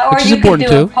 Yeah, or you could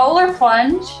do a polar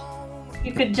plunge.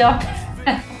 You could jump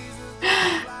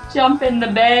in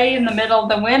the bay in the middle of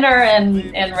the winter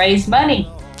and raise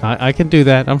money. I can do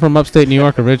that. I'm from upstate New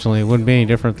York originally. It wouldn't be any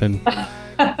different than...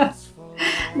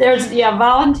 There's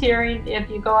volunteering.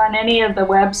 If you go on any of the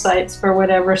websites for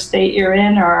whatever state you're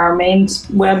in, or our main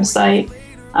website,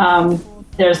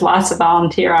 there's lots of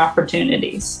volunteer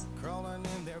opportunities.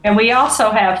 And we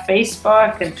also have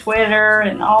Facebook and Twitter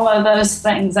and all of those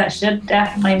things I should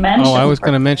definitely mention. Oh, I was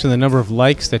going to mention the number of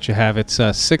likes that you have. It's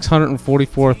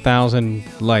 644,000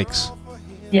 likes.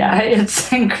 Yeah,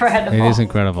 it's incredible. It is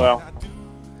incredible. Well,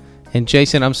 and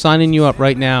Jason, I'm signing you up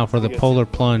right now for the Polar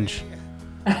Plunge,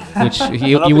 which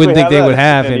you wouldn't think they would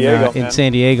have in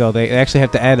San Diego. They actually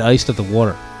have to add ice to the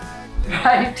water.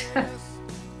 Right.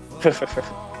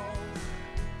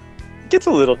 Gets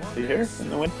a little here in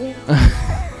the winter.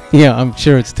 Yeah, I'm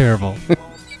sure it's terrible.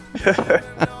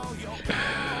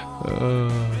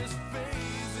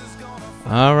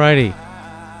 Alrighty.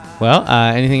 Well,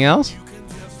 anything else?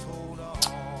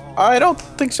 I don't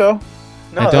think so.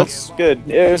 No, that's good.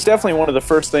 It was definitely one of the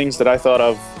first things that I thought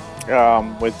of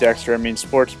with Dexter. I mean,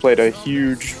 sports played a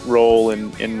huge role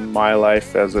in my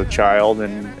life as a child,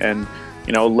 and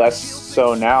less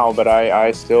so now, but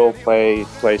I still play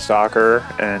soccer,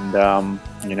 and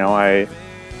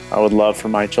I would love for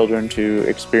my children to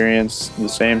experience the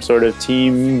same sort of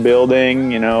team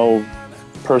building,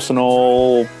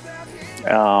 personal,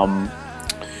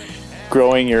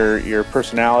 growing your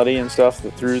personality and stuff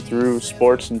through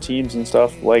sports and teams and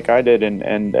stuff like I did,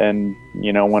 and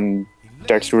when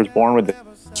Dexter was born with the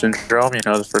syndrome,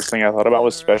 the first thing I thought about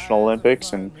was Special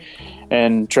Olympics and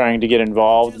trying to get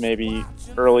involved maybe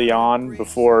early on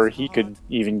before he could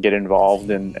even get involved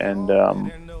and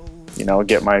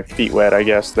get my feet wet, I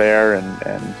guess, there,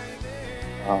 and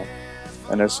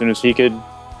as soon as he could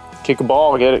kick a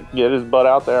ball, get his butt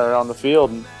out there on the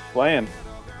field and playing.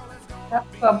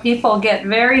 Well, people get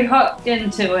very hooked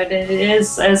into it. It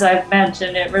is, as I've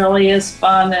mentioned, it really is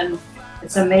fun, and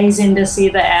it's amazing to see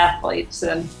the athletes.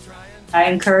 And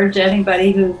I encourage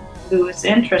anybody who is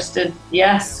interested,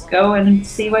 yes, go and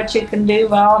see what you can do,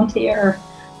 volunteer,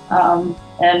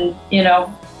 and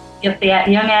get the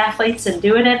young athletes and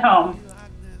do it at home.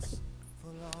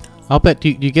 I'll bet. Do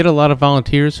you get a lot of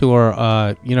volunteers who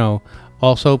are,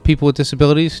 also people with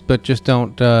disabilities, but just they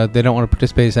don't want to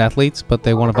participate as athletes, but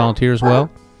they want to volunteer as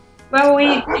well? Well,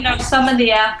 some of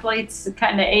the athletes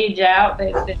kind of age out.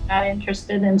 They're not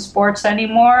interested in sports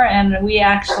anymore, and we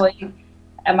actually,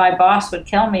 and my boss would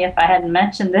kill me if I hadn't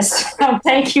mentioned this. So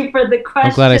thank you for the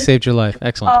question. I'm glad I saved your life.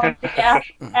 Excellent.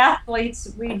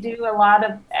 Athletes, we do a lot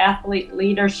of athlete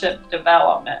leadership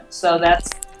development. So that's,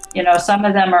 some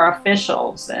of them are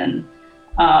officials and,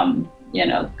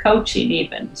 coaching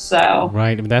even. So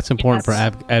right. I mean, that's important for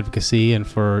advocacy and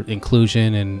for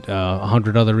inclusion and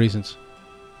 100 other reasons.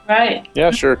 Right.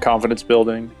 Yeah, sure. Confidence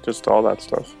building, just all that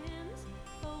stuff.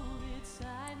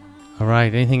 All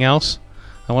right. Anything else?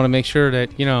 I want to make sure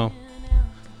that,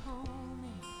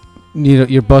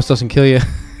 your boss doesn't kill you.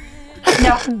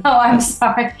 No, I'm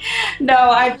sorry. No,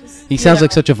 I just... He sounds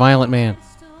like such a violent man.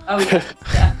 Oh, yeah.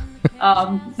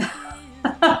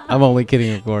 I'm only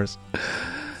kidding, of course.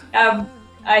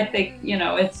 I think,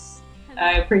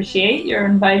 I appreciate your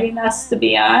inviting us to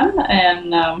be on,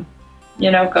 and, go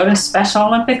to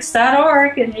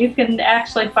SpecialOlympics.org, and you can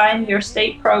actually find your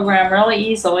state program really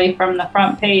easily from the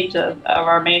front page of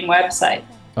our main website.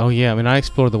 Oh yeah, I mean, I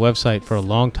explored the website for a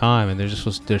long time, and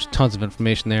there's tons of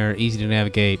information there, easy to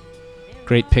navigate,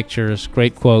 great pictures,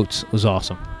 great quotes. It was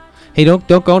awesome. Hey, don't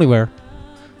go anywhere.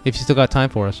 if you still got time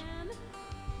for us.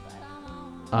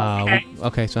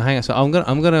 Okay, so hang on. So I'm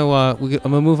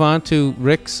gonna move on to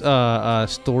Rick's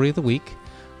story of the week.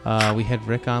 We had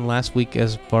Rick on last week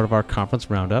as part of our conference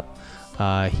roundup.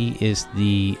 He is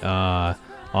the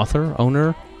author,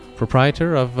 owner,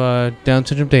 proprietor of Down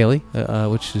Syndrome Daily,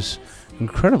 which is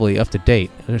incredibly up to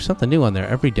date. There's something new on there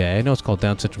every day. I know it's called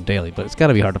Down Syndrome Daily, but it's got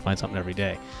to be hard to find something every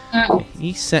day.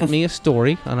 He sent me a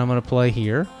story, and I'm going to play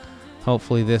here.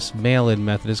 Hopefully, this mail-in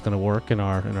method is going to work in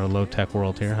our low-tech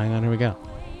world here. Hang on, here we go.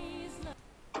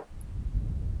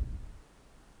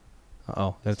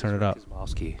 Uh-oh, gotta turn it up.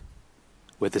 Kosmowski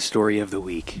with the story of the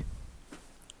week.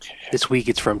 This week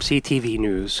it's from CTV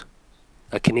News,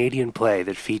 a Canadian play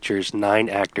that features 9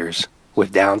 actors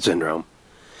with Down syndrome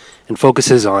and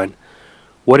focuses on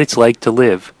what it's like to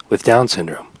live with Down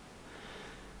syndrome.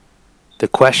 The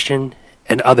question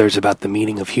and others about the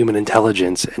meaning of human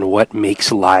intelligence and what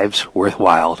makes lives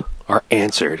worthwhile are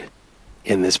answered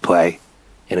in this play,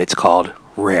 and it's called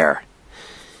Rare.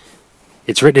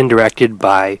 It's written and directed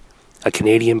by a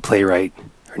Canadian playwright.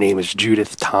 Her name is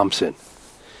Judith Thompson.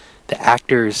 The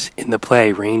actors in the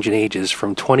play range in ages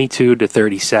from 22 to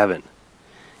 37,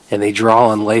 and they draw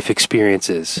on life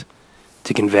experiences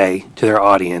to convey to their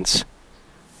audience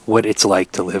what it's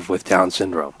like to live with Down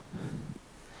syndrome.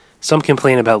 Some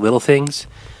complain about little things,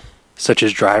 such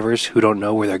as drivers who don't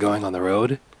know where they're going on the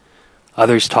road.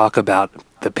 Others talk about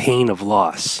the pain of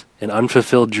loss and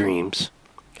unfulfilled dreams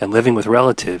and living with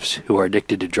relatives who are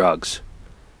addicted to drugs.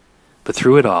 But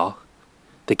through it all,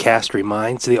 the cast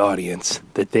reminds the audience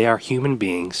that they are human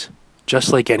beings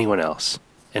just like anyone else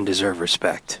and deserve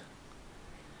respect.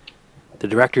 The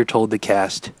director told the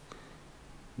cast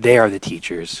they are the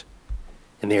teachers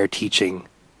and they are teaching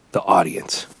the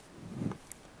audience.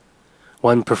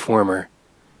 One performer,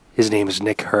 his name is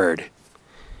Nick Hurd,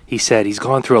 he said he's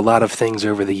gone through a lot of things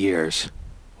over the years.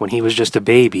 When he was just a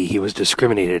baby, he was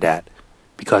discriminated at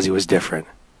because he was different.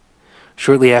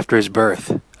 Shortly after his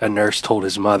birth, a nurse told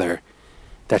his mother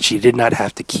that she did not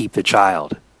have to keep the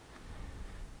child,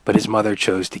 but his mother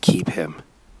chose to keep him.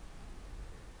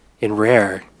 In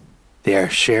Rare, they are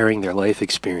sharing their life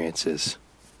experiences.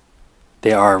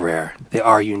 They are rare, they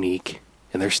are unique,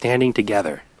 and they're standing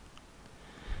together,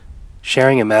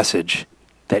 sharing a message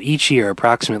that each year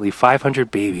approximately 500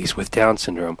 babies with Down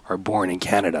syndrome are born in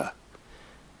Canada.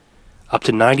 Up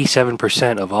to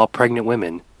 97% of all pregnant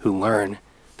women who learn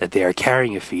that they are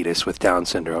carrying a fetus with Down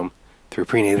syndrome through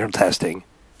prenatal testing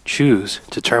choose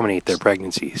to terminate their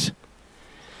pregnancies.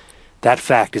 That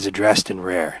fact is addressed in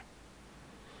Rare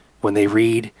when they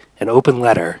read an open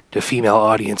letter to female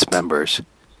audience members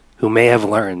who may have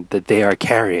learned that they are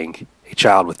carrying a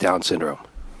child with Down syndrome.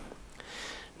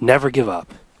 Never give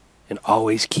up and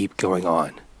always keep going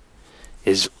on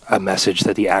is a message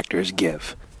that the actors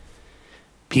give.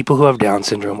 People who have Down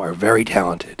syndrome are very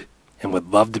talented and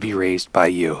would love to be raised by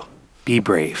you. Be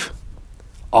brave.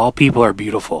 All people are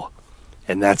beautiful,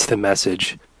 and that's the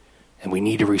message, and we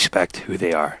need to respect who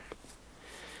they are.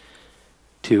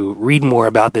 To read more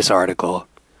about this article,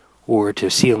 or to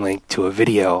see a link to a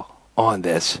video on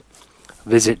this,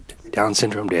 visit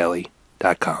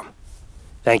downsyndromedaily.com.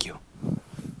 Thank you.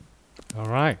 All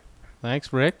right.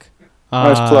 Thanks, Rick.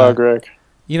 Nice plug, Rick.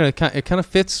 You know, it kind of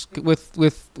fits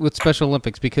with Special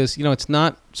Olympics because, you know, it's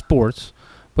not sports,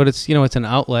 but it's, you know, it's an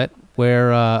outlet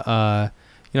where,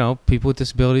 you know, people with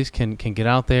disabilities can get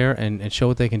out there and show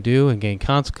what they can do and gain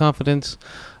confidence,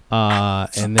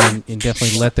 and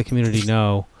definitely let the community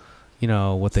know, you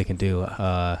know, what they can do.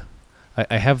 I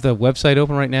have the website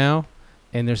open right now,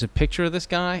 and there's a picture of this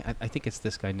guy. I think it's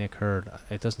this guy, Nick Hurd.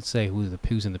 It doesn't say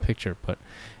who's in the picture, but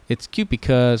it's cute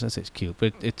because I say it's cute,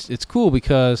 but it's cool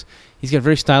because he's got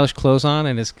very stylish clothes on,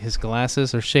 and his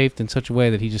glasses are shaped in such a way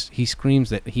that he screams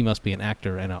that he must be an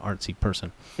actor and an artsy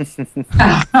person.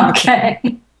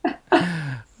 Okay.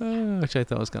 Which I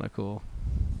thought was kind of cool.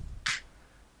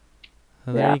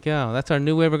 So there you go. That's our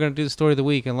new way we're going to do the story of the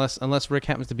week, unless Rick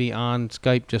happens to be on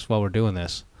Skype just while we're doing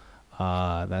this.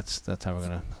 That's how we're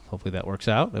going to. Hopefully that works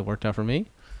out. It worked out for me.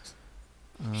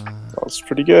 That's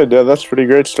pretty good. Yeah, that's a pretty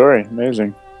great story.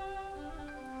 Amazing.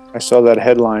 I saw that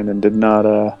headline and did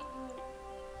not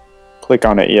click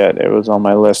on it yet. It was on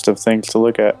my list of things to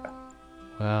look at.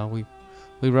 Well,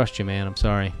 we rushed you, man. I'm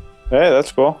sorry. Hey,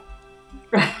 that's cool.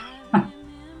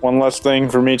 One less thing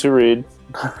for me to read.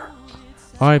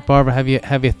 All right, Barbara, have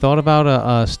you thought about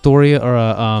a story or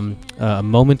a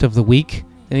moment of the week?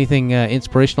 Anything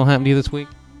inspirational happened to you this week?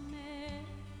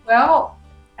 Well,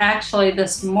 actually,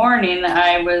 this morning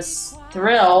I was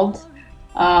thrilled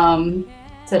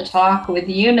to talk with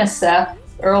UNICEF,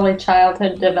 early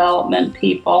childhood development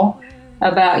people,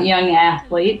 about young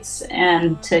athletes,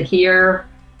 and to hear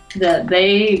that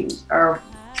they are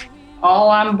all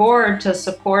on board to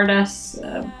support us,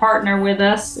 partner with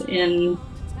us in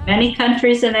many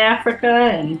countries in Africa,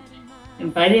 and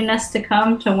inviting us to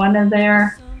come to one of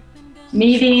their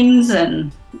meetings.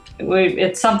 And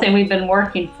it's something we've been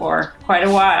working for quite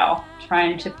a while,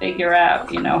 trying to figure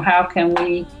out, how can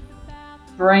we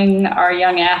bring our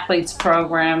young athletes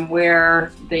program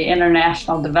where the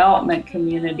international development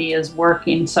community is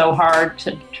working so hard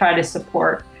to try to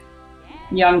support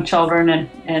young children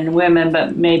and women,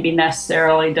 but maybe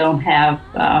necessarily don't have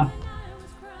a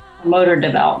motor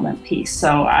development piece.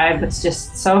 So I was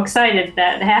just so excited.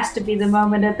 That has to be the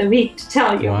moment of the week to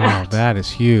tell you Wow, about. that is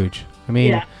huge. I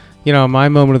mean, my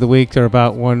moment of the week are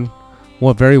about one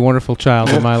very wonderful child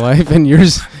in my life, and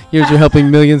yours are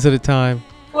helping millions at a time.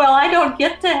 Well, I don't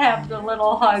get to have the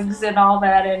little hugs and all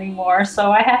that anymore,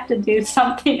 so I have to do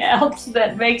something else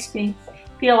that makes me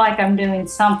feel like I'm doing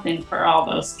something for all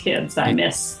those kids I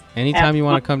miss. Anytime you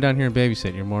want to come down here and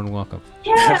babysit, you're more than welcome.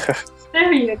 Yeah,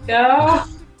 there you go.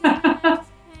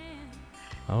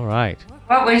 All right.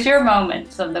 What was your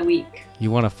moment of the week?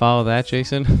 You want to follow that,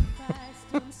 Jason?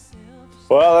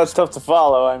 Well, that's tough to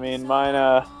follow. I mean,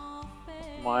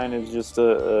 mine is just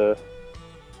a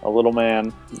little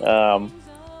man.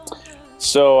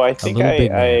 So I think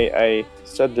I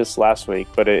said this last week,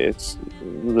 but it's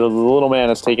the little man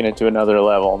has taken it to another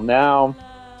level now.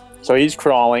 So he's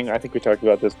crawling. I think we talked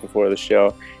about this before the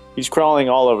show. He's crawling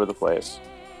all over the place,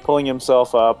 pulling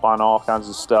himself up on all kinds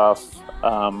of stuff.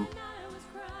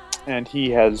 And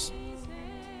he has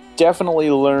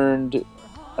definitely learned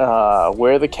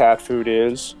where the cat food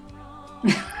is.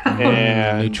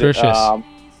 And nutritious.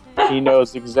 He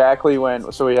knows exactly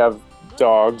when. So we have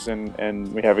dogs,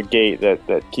 and we have a gate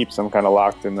that keeps them kind of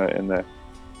locked in the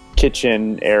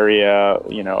kitchen area,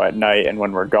 at night and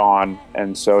when we're gone.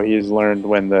 And so he's learned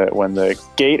when the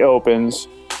gate opens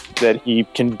that he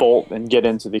can bolt and get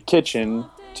into the kitchen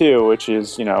too, which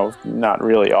is not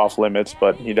really off limits,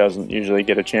 but he doesn't usually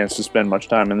get a chance to spend much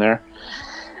time in there.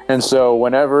 And so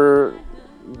whenever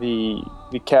the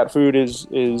cat food is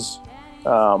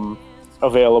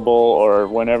available, or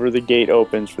whenever the gate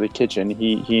opens for the kitchen,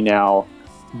 he now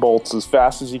bolts as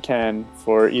fast as he can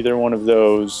for either one of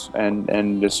those,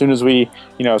 and as soon as we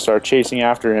start chasing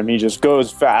after him, he just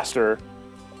goes faster.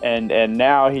 And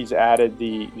now he's added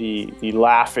the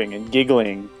laughing and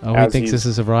giggling. Oh, he thinks this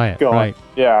is a riot, going. Right?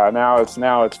 Yeah, now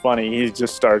it's funny. He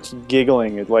just starts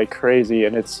giggling like crazy,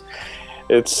 and it's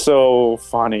so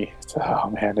funny.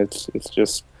 Oh man, it's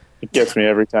just. It gets me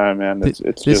every time, man.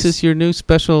 This is your new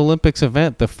Special Olympics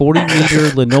event, the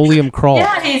 40-meter linoleum crawl.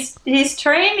 Yeah, he's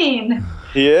training.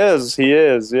 He is,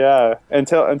 yeah.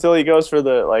 Until he goes for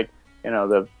the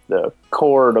the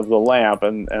cord of the lamp,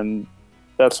 and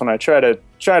that's when I try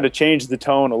to change the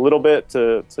tone a little bit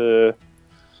to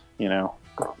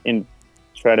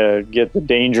try to get the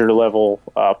danger level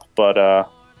up, but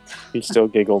he still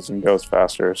giggles and goes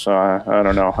faster. So I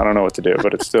don't know what to do,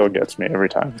 but it still gets me every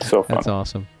time. It's so fun. That's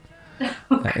awesome.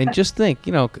 And just think,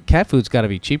 cat food's got to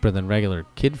be cheaper than regular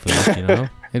kid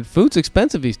food, And food's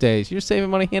expensive these days. You're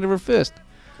saving money hand over fist.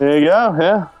 There you go.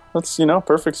 Yeah, that's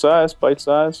perfect size, bite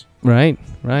size. Right.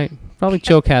 Probably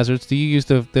choke hazards. Do you use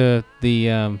the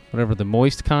whatever, the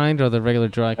moist kind or the regular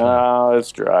dry kind? Oh,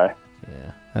 it's dry.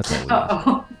 Yeah, that's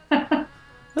what we use.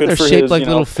 Good They're for shaped his, like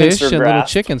little fish and little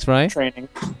grasp chickens, right? Training.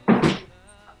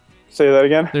 Say that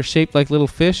again. They're shaped like little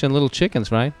fish and little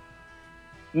chickens, right?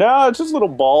 No, it's just little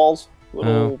balls.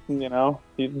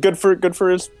 He's good for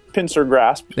his pincer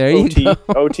grasp. There you go.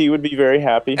 OT would be very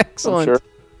happy. Excellent. I'm sure.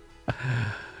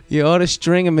 You ought to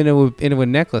string him into a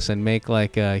necklace and make do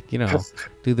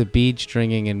the bead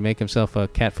stringing and make himself a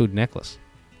cat food necklace.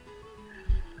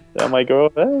 That might go.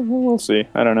 We'll see.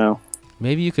 I don't know.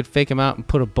 Maybe you could fake him out and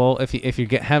put a bowl. If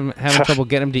you're having trouble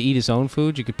getting him to eat his own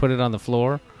food, you could put it on the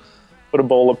floor. Put a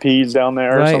bowl of peas down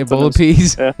there. Right, or something. a bowl of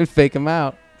peas, Yeah. and fake him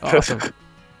out. Awesome.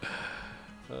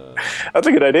 That's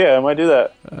a good idea. I might do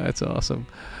that. That's awesome.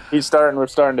 We're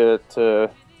starting to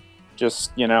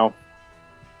just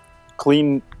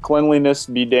cleanliness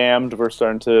be damned. We're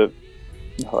starting to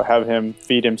have him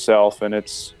feed himself, and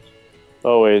it's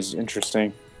always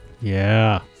interesting.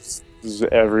 Yeah. It's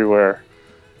everywhere.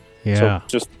 Yeah. So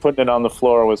just putting it on the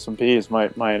floor with some peas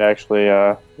might actually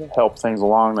help things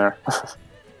along there.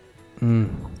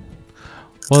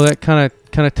 Well, that kind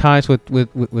of ties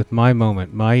with my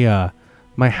moment.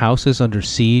 My house is under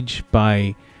siege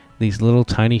by these little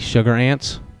tiny sugar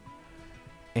ants,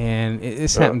 and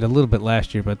this happened a little bit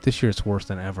last year, but this year it's worse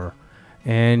than ever.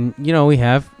 And we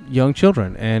have young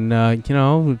children, and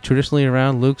traditionally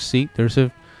around Luke's seat there's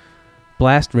a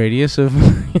blast radius of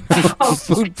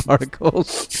food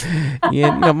particles.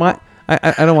 And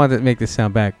I don't want to make this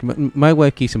sound bad. My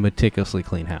wife keeps a meticulously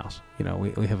clean house.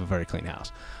 We have a very clean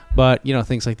house. But,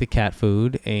 things like the cat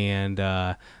food and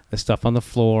the stuff on the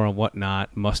floor and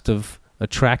whatnot must have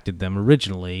attracted them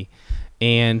originally.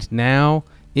 And now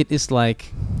it is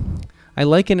like, I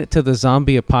liken it to the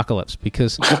zombie apocalypse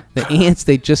because the ants,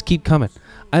 they just keep coming.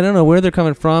 I don't know where they're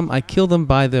coming from. I kill them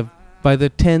by the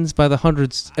tens, by the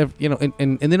hundreds,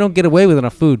 and they don't get away with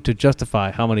enough food to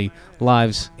justify how many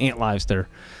ant lives there.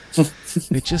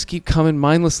 They just keep coming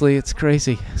mindlessly. It's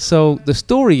crazy. So the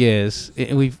story is,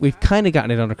 we've kind of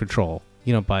gotten it under control.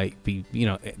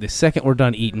 The second we're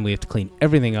done eating, we have to clean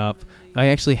everything up. I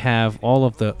actually have all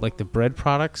of the bread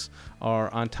products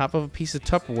are on top of a piece of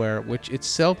Tupperware, which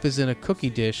itself is in a cookie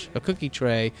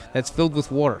tray that's filled with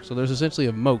water. So there's essentially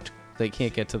a moat that you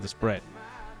can't get to this bread.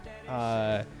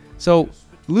 So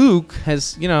Luke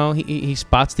has, he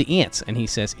spots the ants and he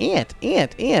says, ant,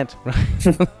 ant, ant. Right?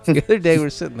 The other day we're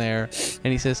sitting there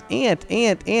and he says, ant,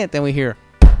 ant, ant. Then we hear,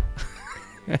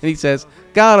 and he says,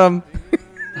 got him.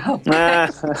 I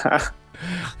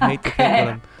hate to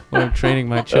think what I'm training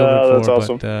my children for,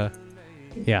 awesome. But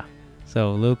yeah.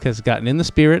 So Luke has gotten in the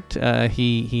spirit.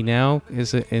 He now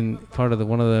is in part of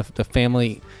one of the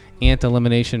family ant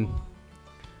elimination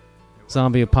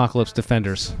zombie apocalypse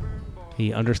defenders.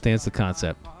 He understands the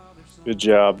concept. Good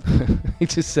job. He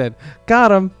just said,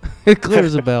 got him. It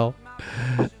clears a bell.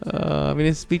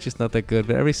 His speech is not that good,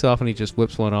 but every so often he just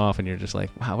whips one off, and you're just like,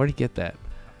 wow, where'd he get that?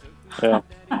 Yeah.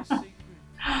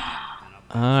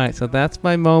 All right, so that's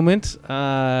my moment.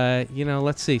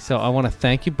 Let's see. So I want to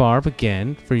thank you, Barb,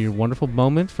 again for your wonderful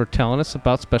moment, for telling us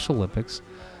about Special Olympics.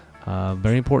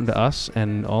 Very important to us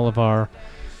and all of our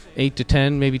 8 to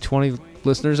 10, maybe 20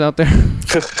 listeners out there.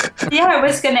 Yeah, I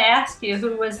was going to ask you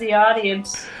who was the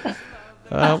audience.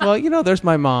 There's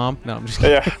my mom. No, I'm just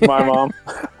kidding. Yeah, my mom.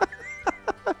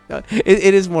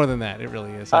 It is more than that. It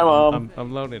really is. Hi, Mom.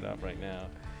 I'm loading it up right now.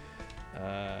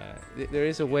 There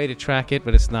is a way to track it,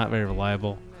 but it's not very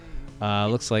reliable.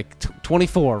 Looks like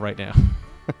 24 right now.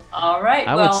 All right.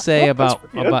 I would say about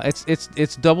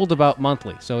it's doubled about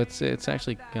monthly, so it's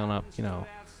actually gone up,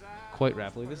 quite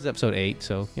rapidly. This is episode 8,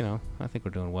 so I think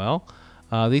we're doing well.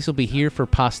 These will be here for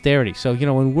posterity. So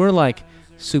when we're like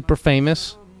super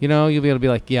famous, you'll be able to be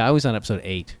like, yeah, I was on episode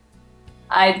 8.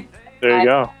 There you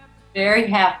go. Very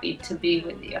happy to be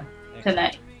with you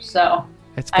tonight. So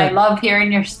I love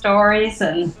hearing your stories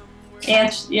and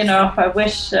I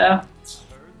wish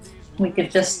we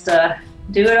could just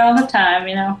do it all the time.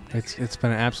 It's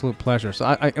been an absolute pleasure.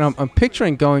 So I'm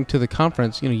picturing going to the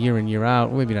conference, year in, year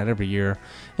out, maybe not every year,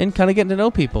 and kind of getting to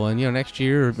know people. And next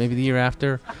year or maybe the year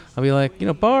after, I'll be like,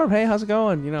 Barb, hey, how's it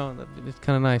going? It's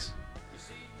kind of nice.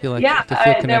 Feel like to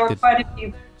feel connected. There were quite a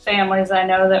few families I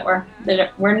know that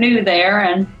were new there,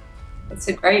 and it's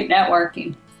a great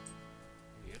networking.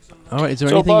 All right. Is there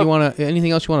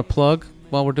anything else you want to plug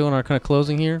while we're doing our kind of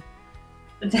closing here?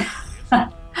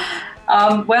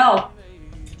 Well,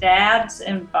 Dad's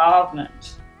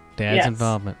involvement. Dad's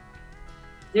involvement.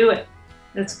 Do it.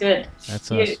 That's good. That's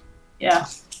us. Yeah.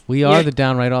 We are the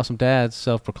downright awesome dads,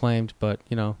 self-proclaimed, but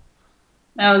No,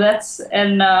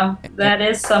 that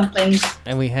is something.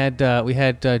 And we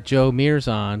had Joe Mears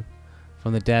on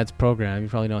from the Dads program. You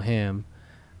probably know him.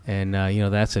 And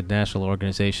that's a national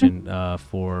organization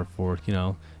for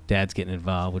dads getting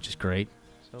involved, which is great.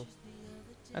 So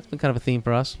that's been kind of a theme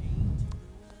for us.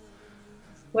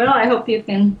 Well, I hope you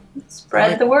can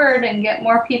spread the word and get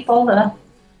more people to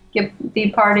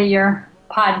be part of your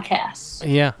podcast.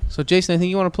 Yeah. So Jason, anything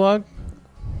you want to plug?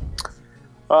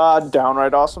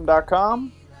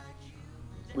 DownrightAwesome.com.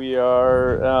 We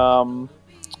are. I'll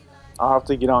have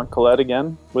to get on Colette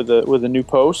again with a new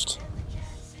post.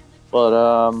 But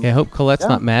I hope Colette's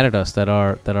not mad at us that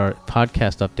our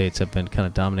podcast updates have been kind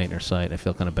of dominating her site. I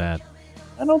feel kind of bad.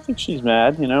 I don't think she's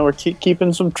mad. We're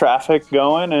keeping some traffic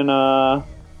going, and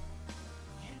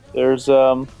there's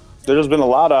been a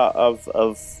lot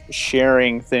of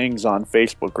sharing things on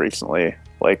Facebook recently.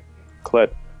 Like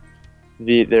Colette,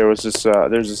 there's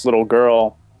this little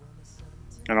girl.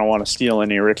 I don't want to steal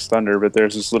any Rick's thunder, but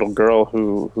there's this little girl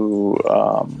who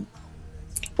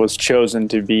was chosen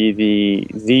to be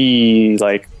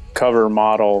the cover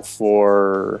model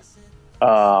for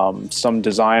some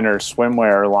designer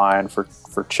swimwear line for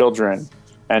children,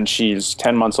 and she's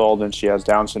 10 months old and she has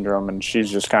Down syndrome, and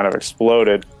she's just kind of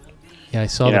exploded. Yeah, I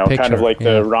saw the picture. Kind of like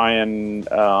the Ryan,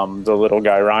 the little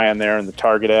guy Ryan there in the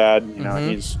Target ad.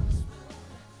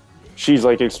 She's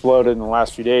like exploded in the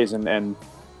last few days, and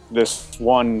this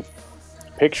one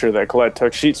picture that Colette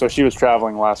took, she was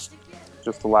traveling last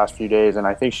just the last few days, and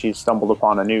I think she stumbled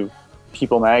upon a new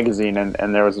People magazine, and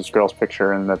there was this girl's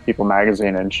picture in the People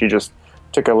magazine, and she just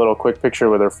took a little quick picture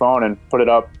with her phone and put it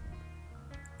up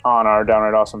on our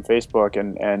Downright Awesome Facebook,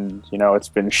 and it's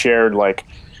been shared like,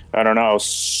 I don't know,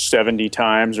 70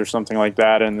 times or something like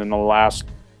that, and in the last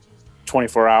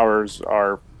 24 hours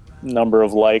our number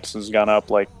of likes has gone up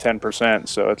like 10%,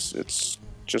 so it's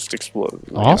just exploded.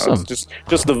 Awesome. It's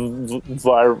just the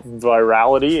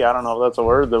virality, I don't know if that's a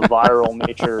word, the viral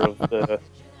nature of the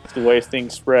way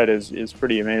things spread is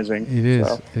pretty amazing. It is.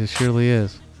 So. It surely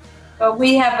is. But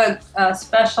we have a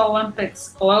Special Olympics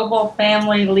Global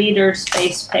Family Leaders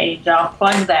Space page. I'll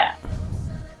plug that.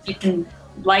 You can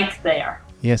like there.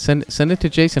 Yeah, send it to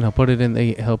Jason. He'll put it in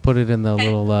the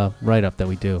little write up that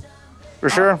we do. For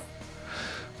sure.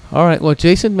 All right. Well,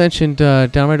 Jason mentioned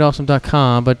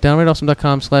downrightawesome.com, but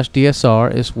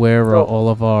downrightawesome.com/DSR is where all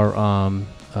of our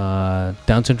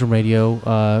Down Syndrome Radio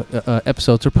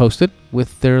episodes are posted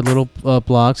with their little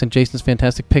blogs and Jason's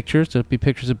fantastic pictures. There'll be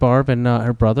pictures of Barb and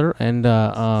her brother and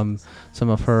some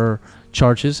of her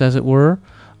charges, as it were.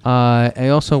 I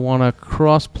also want to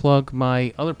cross-plug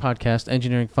my other podcast,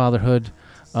 Engineering Fatherhood.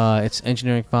 It's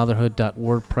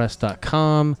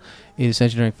engineeringfatherhood.wordpress.com. It is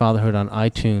Engineering Fatherhood on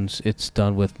iTunes. It's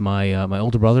done with my my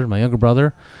older brother and my younger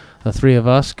brother. The three of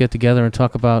us get together and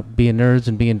talk about being nerds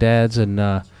and being dads, and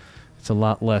it's a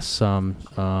lot less, a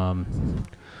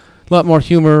lot more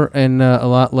humor and a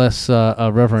lot less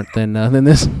reverent than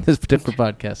this particular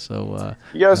podcast. So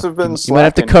you guys have been. You might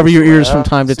have to cover your ears from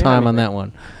time to time on that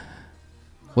one.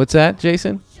 What's that,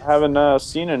 Jason? I haven't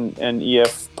seen an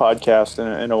EF podcast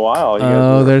in a while.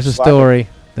 Oh, there's a story.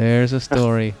 There's a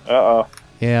story. Uh-oh.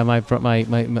 Yeah, my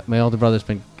older brother's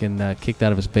been kicked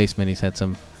out of his basement. He's had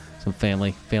some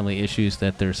family issues,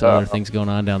 that there's other things going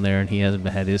on down there, and he hasn't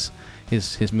had his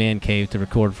man cave to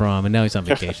record from, and now he's on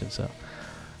vacation. So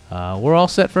we're all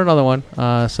set for another one.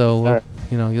 So right.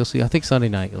 You'll see. I think Sunday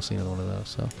night you'll see another one of those.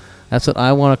 So that's what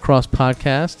I Want to Cross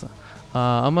podcast.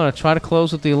 I'm gonna try to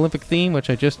close with the Olympic theme,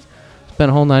 which I just spent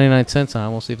a whole 99 cents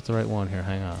on. We'll see if it's the right one here.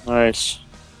 Hang on. Nice.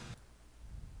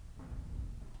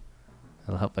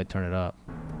 It'll help if I turn it up.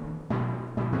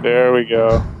 There we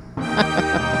go.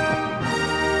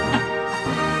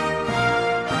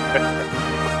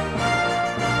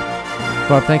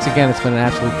 Barb, thanks again. It's been an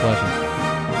absolute pleasure.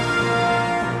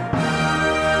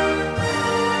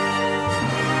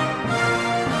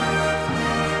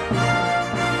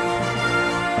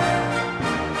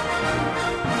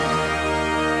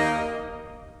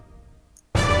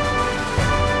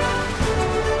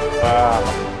 Wow.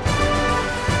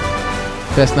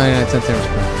 Best 99 cents ever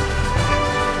spent.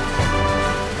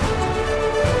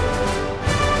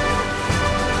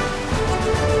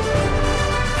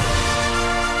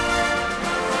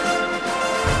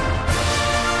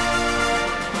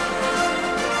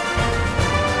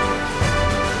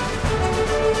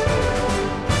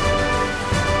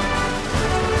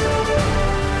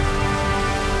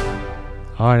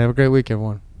 All right, have a great week,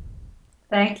 everyone.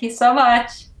 Thank you so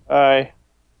much. Bye.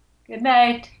 Good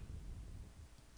night.